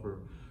to offer,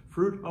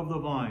 fruit of the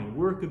vine,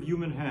 work of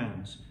human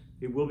hands.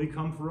 It will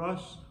become for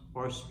us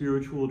our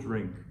spiritual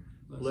drink.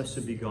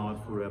 Blessed be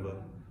God forever.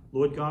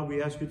 Lord God,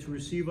 we ask you to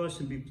receive us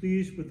and be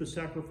pleased with the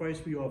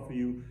sacrifice we offer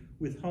you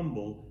with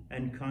humble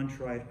and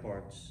contrite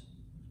hearts.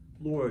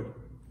 Lord,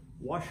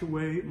 wash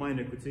away my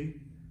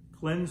iniquity,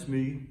 cleanse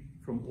me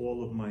from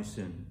all of my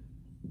sin.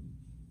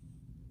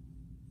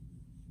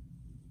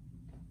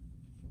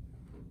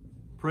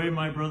 Pray,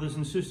 my brothers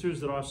and sisters,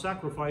 that our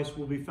sacrifice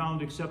will be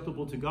found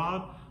acceptable to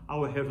God,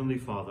 our Heavenly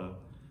Father.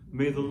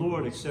 May the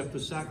Lord accept the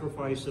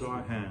sacrifice at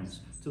our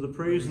hands, to the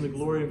praise and the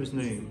glory of his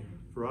name,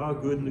 for our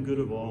good and the good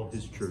of all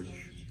his church.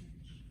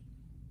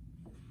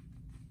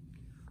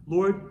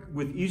 Lord,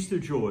 with Easter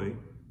joy,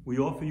 we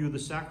offer you the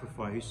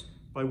sacrifice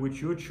by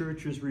which your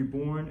church is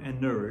reborn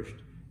and nourished,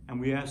 and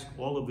we ask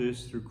all of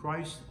this through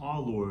Christ our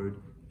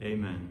Lord.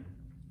 Amen.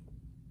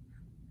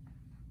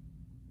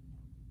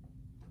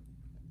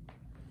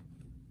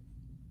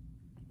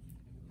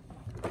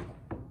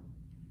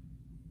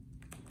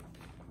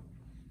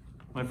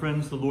 My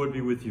friends, the Lord be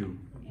with you.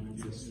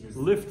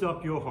 Lift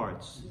up your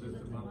hearts.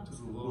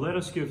 Let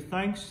us give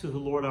thanks to the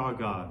Lord our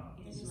God.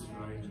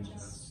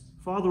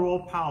 Father,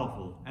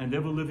 all-powerful and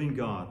ever-living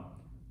God,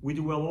 we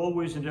do well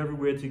always and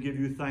everywhere to give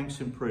you thanks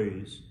and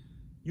praise.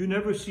 You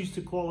never cease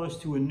to call us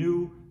to a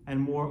new and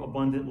more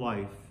abundant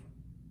life.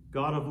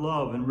 God of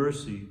love and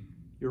mercy,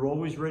 you're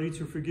always ready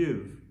to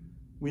forgive.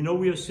 We know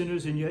we are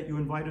sinners, and yet you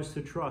invite us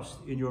to trust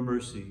in your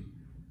mercy.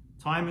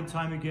 Time and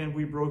time again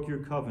we broke your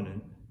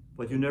covenant,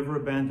 but you never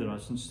abandon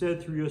us.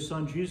 Instead, through your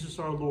Son, Jesus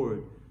our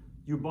Lord,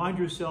 you bind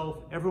yourself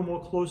ever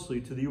more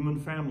closely to the human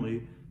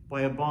family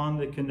by a bond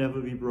that can never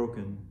be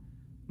broken.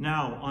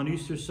 Now, on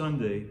Easter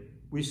Sunday,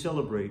 we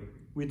celebrate,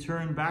 we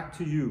turn back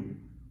to you.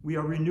 We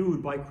are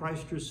renewed by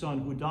Christ your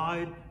Son, who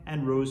died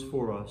and rose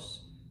for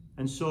us.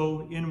 And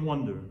so, in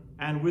wonder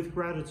and with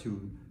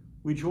gratitude,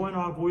 we join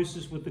our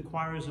voices with the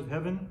choirs of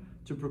heaven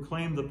to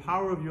proclaim the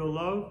power of your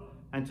love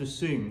and to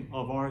sing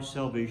of our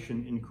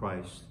salvation in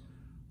Christ.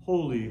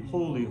 Holy,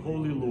 holy,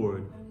 holy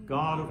Lord,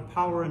 God of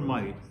power and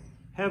might,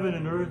 heaven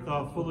and earth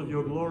are full of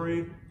your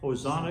glory.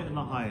 Hosanna in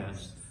the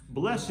highest.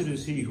 Blessed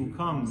is he who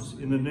comes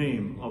in the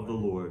name of the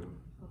Lord.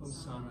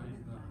 Hosanna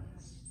in the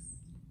highest.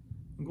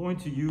 I'm going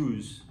to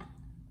use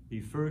the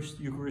first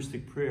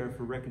Eucharistic prayer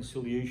for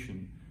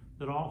reconciliation,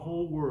 that our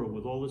whole world,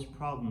 with all its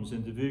problems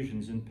and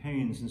divisions and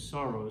pains and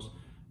sorrows,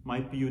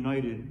 might be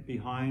united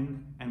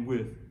behind and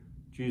with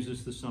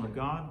Jesus, the Son of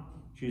God,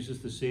 Jesus,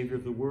 the Savior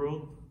of the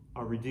world,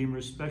 our Redeemer,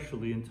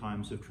 especially in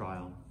times of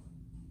trial.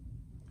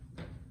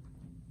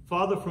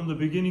 Father, from the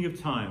beginning of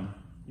time,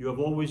 you have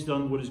always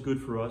done what is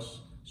good for us,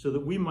 so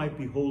that we might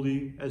be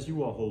holy as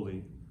you are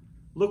holy.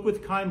 Look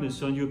with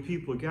kindness on your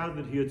people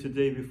gathered here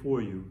today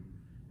before you,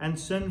 and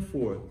send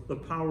forth the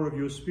power of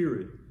your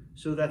Spirit,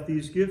 so that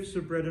these gifts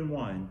of bread and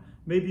wine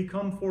may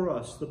become for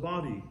us the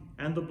body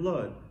and the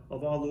blood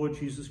of our Lord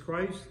Jesus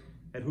Christ,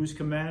 at whose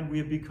command we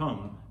have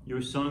become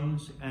your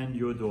sons and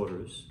your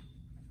daughters.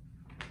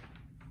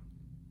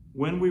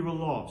 When we were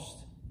lost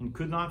and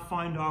could not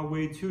find our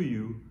way to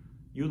you,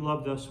 you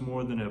loved us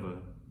more than ever.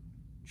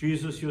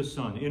 Jesus, your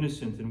Son,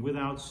 innocent and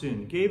without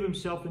sin, gave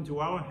himself into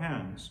our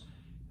hands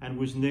and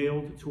was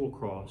nailed to a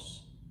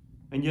cross.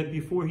 And yet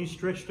before he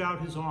stretched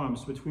out his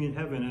arms between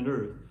heaven and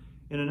earth,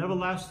 in an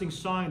everlasting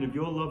sign of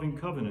your loving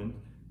covenant,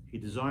 he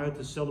desired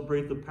to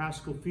celebrate the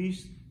Paschal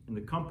feast in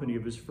the company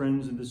of his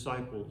friends and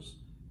disciples.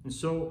 And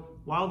so,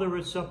 while they were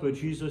at supper,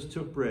 Jesus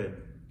took bread.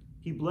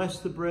 He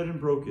blessed the bread and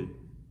broke it.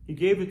 He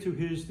gave it to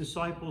his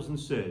disciples and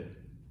said,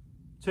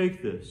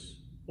 "Take this,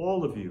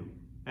 all of you,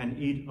 and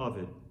eat of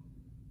it.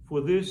 For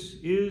this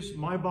is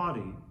my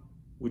body,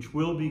 which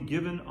will be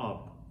given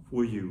up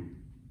for you."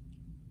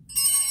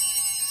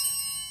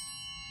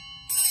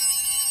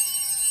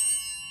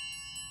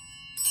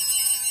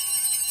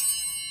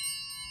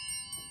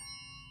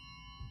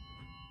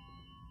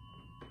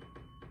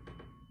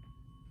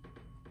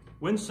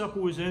 When supper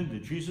was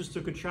ended, Jesus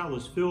took a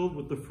chalice filled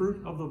with the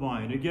fruit of the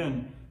vine.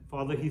 Again,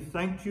 Father, he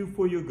thanked you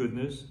for your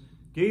goodness,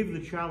 gave the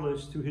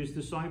chalice to his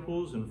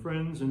disciples and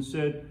friends, and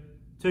said,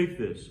 "Take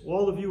this,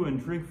 all of you, and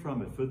drink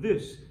from it, for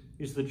this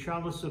is the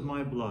chalice of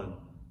my blood,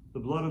 the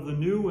blood of the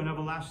new and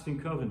everlasting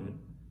covenant,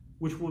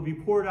 which will be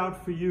poured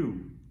out for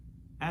you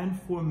and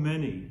for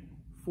many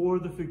for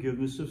the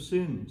forgiveness of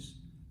sins.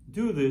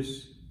 Do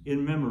this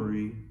in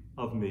memory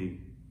of me.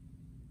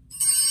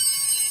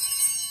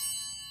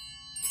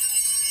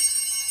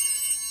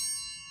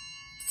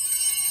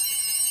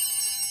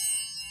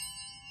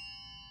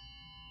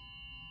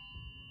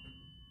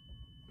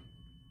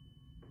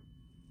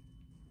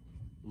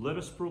 Let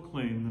us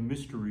proclaim the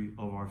mystery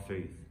of our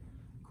faith.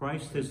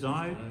 Christ has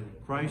died,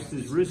 Christ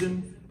is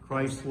risen,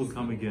 Christ will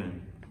come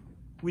again.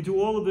 We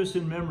do all of this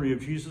in memory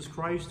of Jesus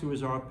Christ, who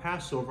is our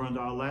Passover and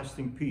our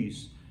lasting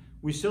peace.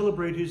 We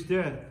celebrate his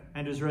death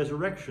and his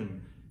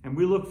resurrection, and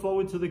we look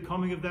forward to the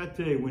coming of that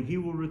day when he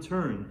will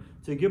return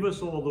to give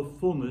us all the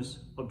fullness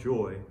of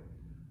joy.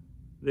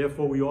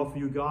 Therefore, we offer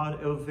you, God,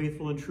 ever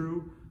faithful and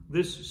true,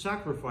 this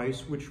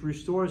sacrifice which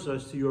restores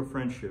us to your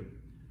friendship.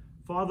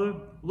 Father,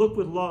 look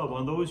with love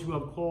on those you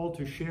have called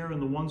to share in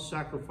the one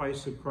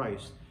sacrifice of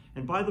Christ,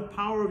 and by the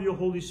power of your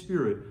Holy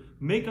Spirit,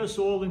 make us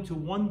all into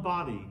one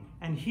body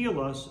and heal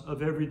us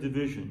of every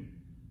division.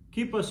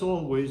 Keep us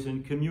always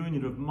in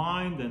communion of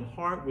mind and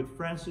heart with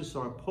Francis,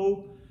 our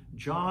Pope,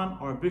 John,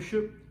 our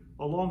Bishop,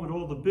 along with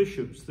all the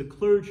bishops, the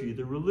clergy,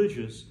 the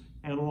religious,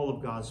 and all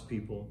of God's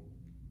people.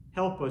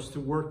 Help us to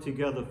work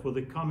together for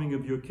the coming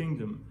of your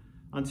kingdom,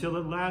 until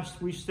at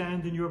last we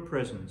stand in your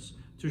presence,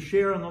 to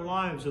share in the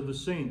lives of the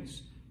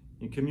saints,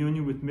 in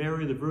communion with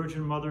Mary, the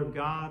Virgin Mother of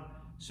God,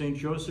 Saint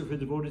Joseph, her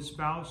devoted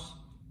spouse,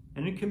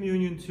 and in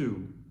communion,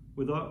 too,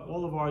 with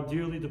all of our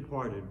dearly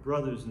departed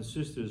brothers and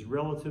sisters,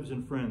 relatives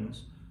and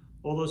friends,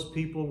 all those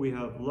people we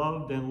have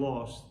loved and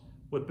lost.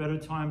 What better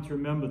time to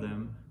remember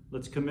them?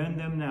 Let's commend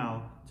them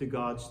now to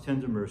God's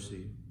tender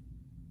mercy.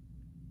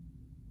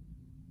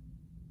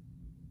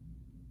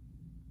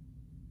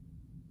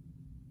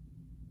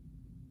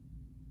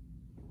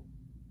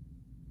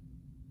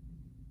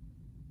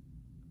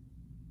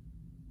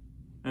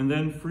 And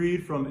then,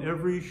 freed from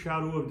every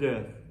shadow of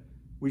death,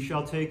 we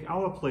shall take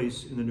our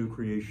place in the new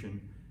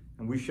creation,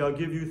 and we shall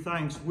give you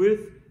thanks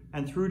with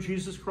and through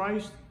Jesus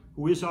Christ,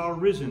 who is our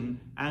risen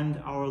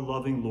and our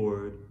loving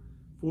Lord.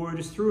 For it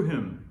is through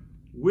him,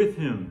 with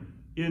him,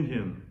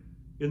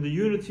 in the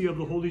unity of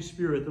the Holy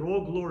Spirit, that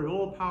all glory,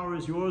 all power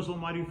is yours,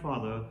 Almighty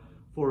Father,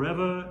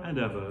 forever and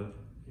ever.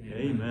 Amen.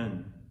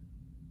 Amen.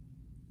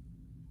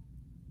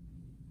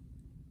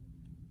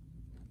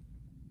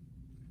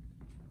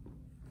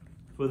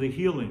 For the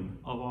healing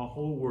of our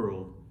whole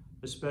world,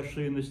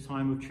 especially in this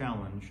time of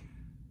challenge,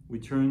 we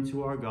turn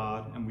to our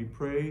God and we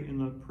pray in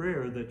the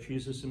prayer that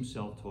Jesus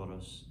himself taught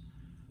us.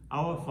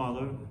 Our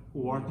Father,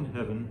 who art in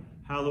heaven,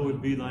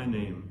 hallowed be thy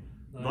name.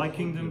 Thy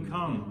kingdom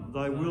come,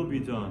 thy will be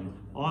done,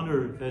 on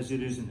earth as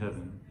it is in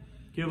heaven.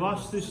 Give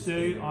us this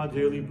day our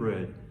daily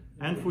bread,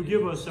 and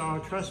forgive us our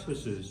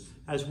trespasses,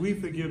 as we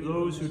forgive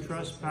those who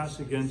trespass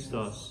against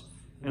us.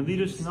 And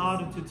lead us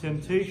not into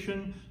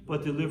temptation,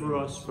 but deliver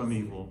us from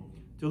evil.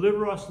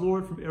 Deliver us,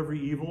 Lord, from every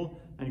evil,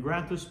 and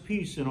grant us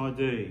peace in our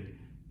day.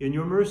 In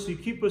your mercy,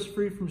 keep us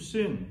free from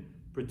sin.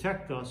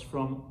 Protect us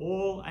from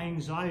all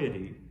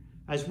anxiety,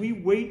 as we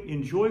wait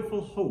in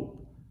joyful hope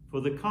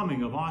for the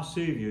coming of our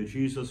Savior,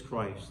 Jesus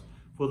Christ.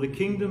 For the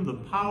kingdom,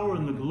 the power,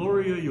 and the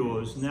glory are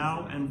yours,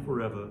 now and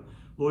forever.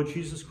 Lord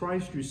Jesus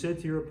Christ, you said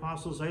to your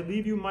apostles, I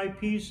leave you my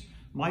peace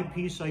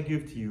I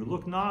give to you.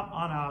 Look not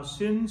on our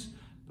sins,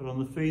 but on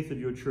the faith of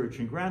your church,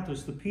 and grant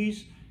us the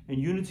peace and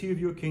unity of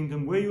your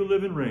kingdom, where you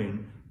live and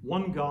reign,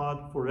 one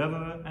God,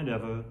 forever and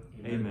ever.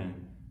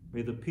 Amen.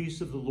 May the peace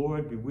of the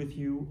Lord be with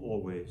you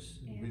always.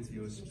 And with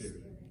your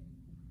spirit.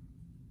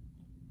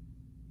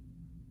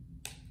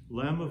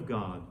 Lamb of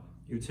God,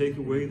 you take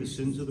away the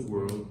sins of the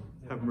world,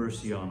 have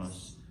mercy on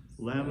us.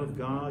 Lamb of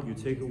God, you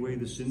take away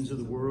the sins of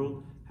the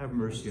world, have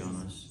mercy on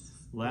us.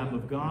 Lamb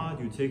of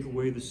God, you take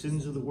away the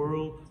sins of the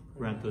world,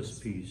 grant us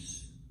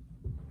peace.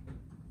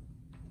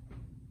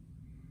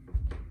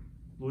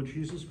 Lord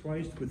Jesus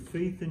Christ, with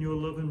faith in your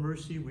love and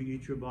mercy, we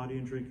eat your body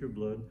and drink your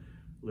blood.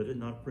 Let it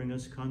not bring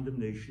us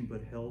condemnation,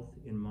 but health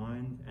in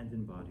mind and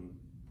in body.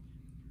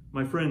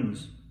 My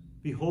friends,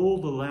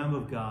 behold the Lamb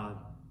of God.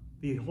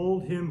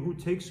 Behold him who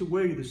takes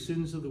away the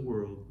sins of the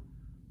world.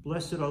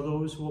 Blessed are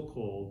those who are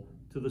called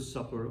to the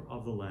supper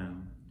of the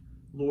Lamb.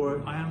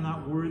 Lord, I am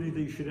not worthy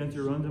that you should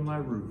enter under my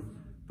roof,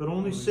 but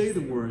only say the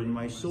word, and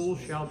my soul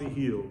shall be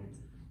healed.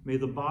 May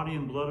the body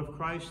and blood of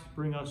Christ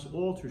bring us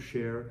all to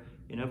share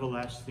in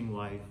everlasting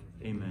life.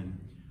 Amen.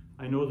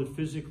 I know that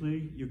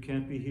physically you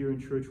can't be here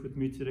in church with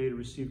me today to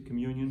receive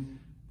communion,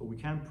 but we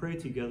can pray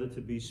together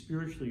to be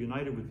spiritually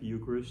united with the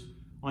Eucharist.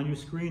 On your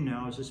screen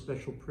now is a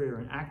special prayer,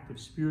 an act of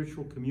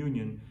spiritual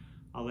communion.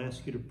 I'll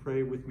ask you to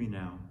pray with me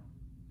now.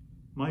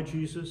 My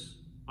Jesus,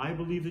 I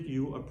believe that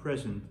you are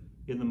present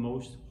in the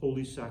most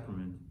holy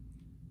sacrament.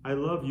 I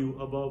love you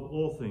above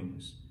all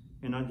things,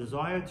 and I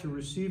desire to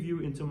receive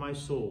you into my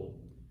soul.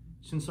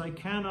 Since I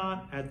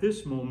cannot at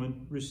this moment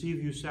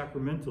receive you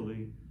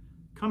sacramentally,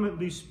 come at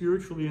least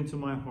spiritually into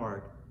my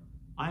heart.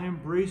 I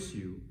embrace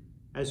you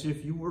as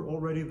if you were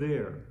already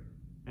there,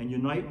 and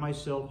unite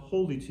myself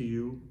wholly to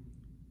you.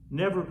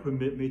 Never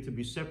permit me to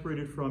be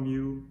separated from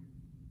you.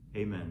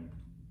 Amen.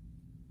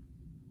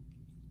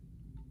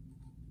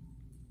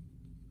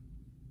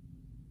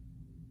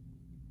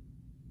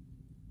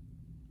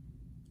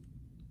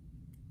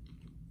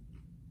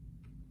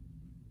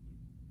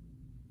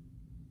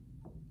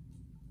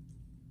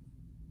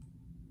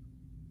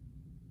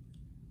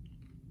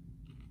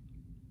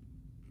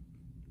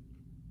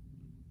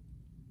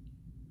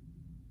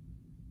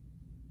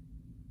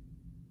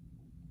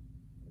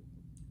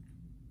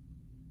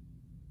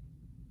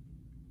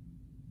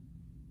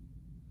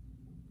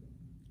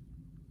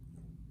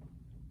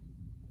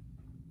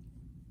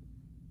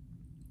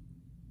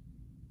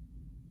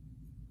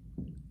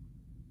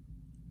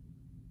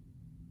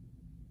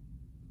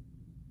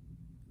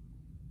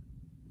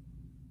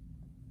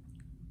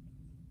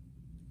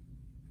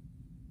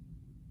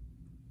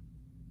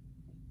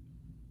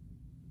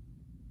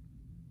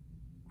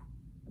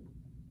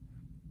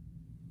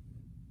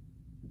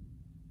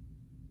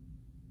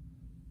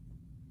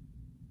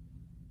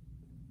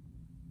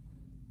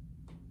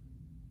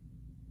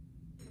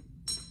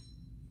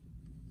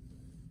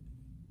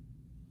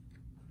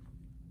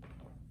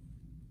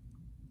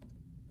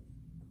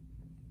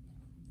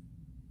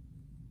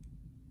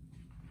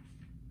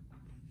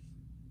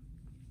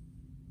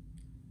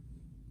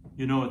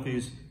 You know, at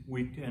these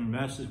weekend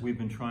masses, we've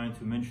been trying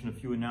to mention a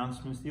few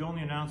announcements. The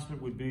only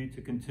announcement would be to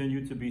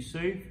continue to be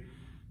safe,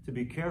 to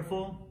be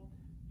careful.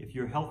 If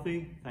you're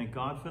healthy, thank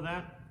God for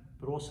that,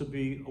 but also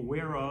be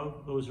aware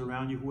of those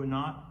around you who are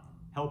not.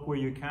 Help where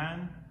you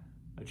can.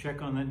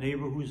 Check on that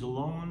neighbor who's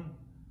alone.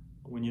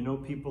 When you know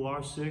people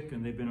are sick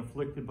and they've been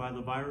afflicted by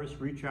the virus,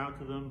 reach out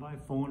to them by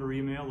phone or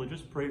email, or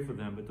just pray for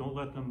them, but don't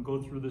let them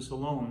go through this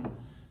alone.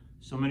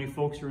 So many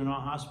folks are in our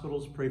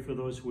hospitals. Pray for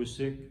those who are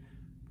sick,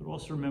 but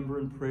also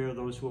remember in prayer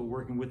those who are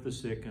working with the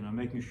sick and are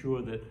making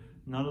sure that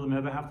none of them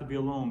ever have to be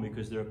alone,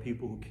 because there are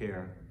people who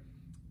care.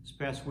 This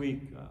past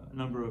week, a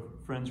number of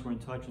friends were in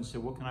touch and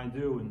said, what can I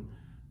do?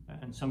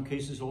 And in some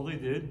cases, all they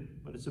did,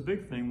 but it's a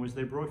big thing, was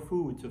they brought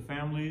food to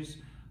families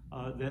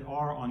that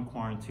are on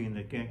quarantine,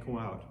 that can't go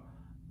out,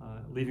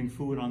 leaving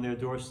food on their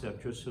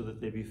doorstep just so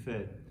that they be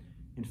fed.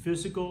 In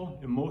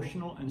physical,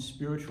 emotional, and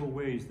spiritual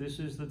ways, this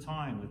is the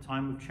time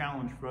of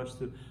challenge for us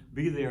to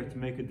be there to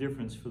make a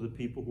difference for the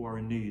people who are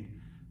in need.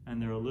 And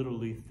there are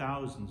literally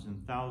thousands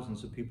and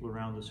thousands of people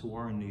around us who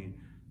are in need.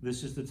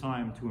 This is the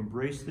time to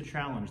embrace the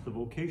challenge, the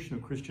vocation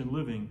of Christian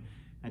living,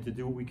 and to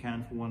do what we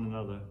can for one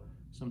another.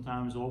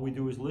 Sometimes all we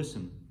do is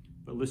listen,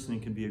 but listening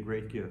can be a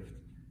great gift.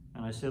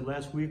 And I said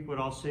last week what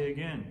I'll say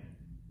again.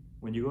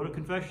 When you go to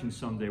confession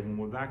someday, when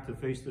we're back to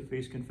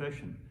face-to-face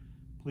confession,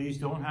 please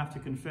don't have to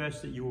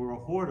confess that you were a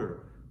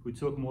hoarder who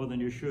took more than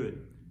you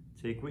should.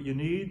 Take what you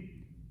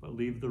need, but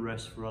leave the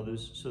rest for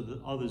others so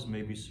that others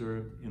may be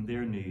served in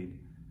their need.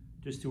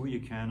 Just do what you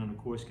can, and of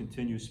course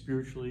continue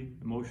spiritually,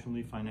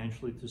 emotionally,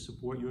 financially to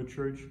support your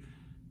church,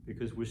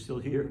 because we're still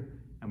here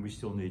and we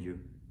still need you.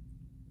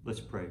 Let's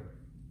pray.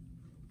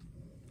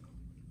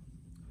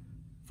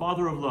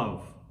 Father of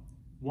love,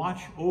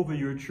 watch over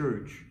your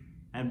church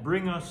and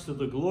bring us to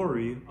the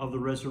glory of the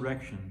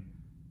resurrection,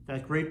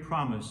 that great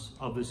promise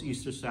of this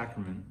Easter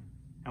sacrament.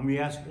 And we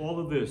ask all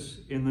of this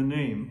in the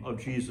name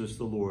of Jesus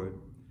the Lord.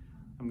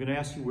 I'm going to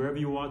ask you, wherever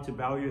you are, to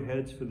bow your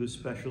heads for this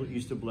special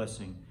Easter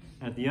blessing.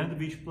 And at the end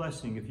of each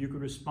blessing, if you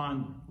could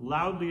respond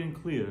loudly and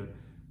clear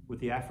with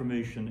the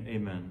affirmation,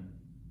 Amen.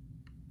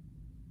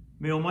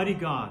 May Almighty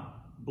God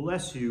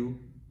bless you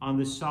on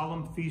this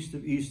solemn feast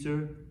of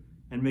Easter,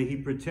 and may he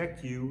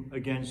protect you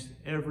against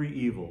every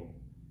evil.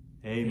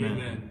 Amen.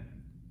 Amen.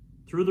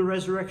 Through the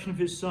resurrection of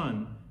his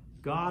Son,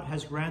 God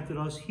has granted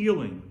us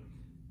healing.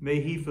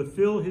 May he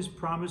fulfill his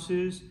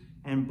promises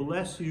and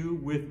bless you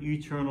with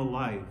eternal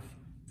life.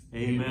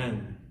 Amen.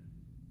 Amen.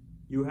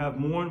 You have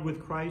mourned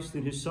with Christ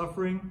in his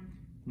suffering.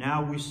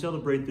 Now we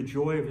celebrate the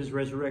joy of his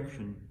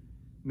resurrection.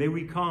 May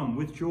we come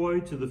with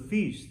joy to the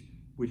feast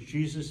which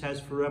Jesus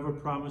has forever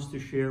promised to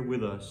share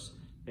with us.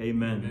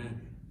 Amen.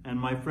 Amen. And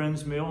my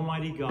friends, may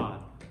Almighty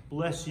God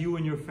bless you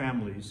and your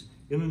families.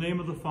 In the name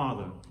of the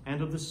Father,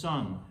 and of the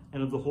Son,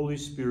 and of the Holy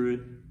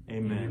Spirit.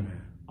 Amen.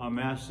 Amen. Our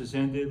Mass is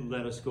ended.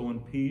 Let us go in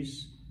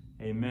peace.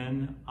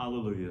 Amen.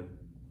 Alleluia.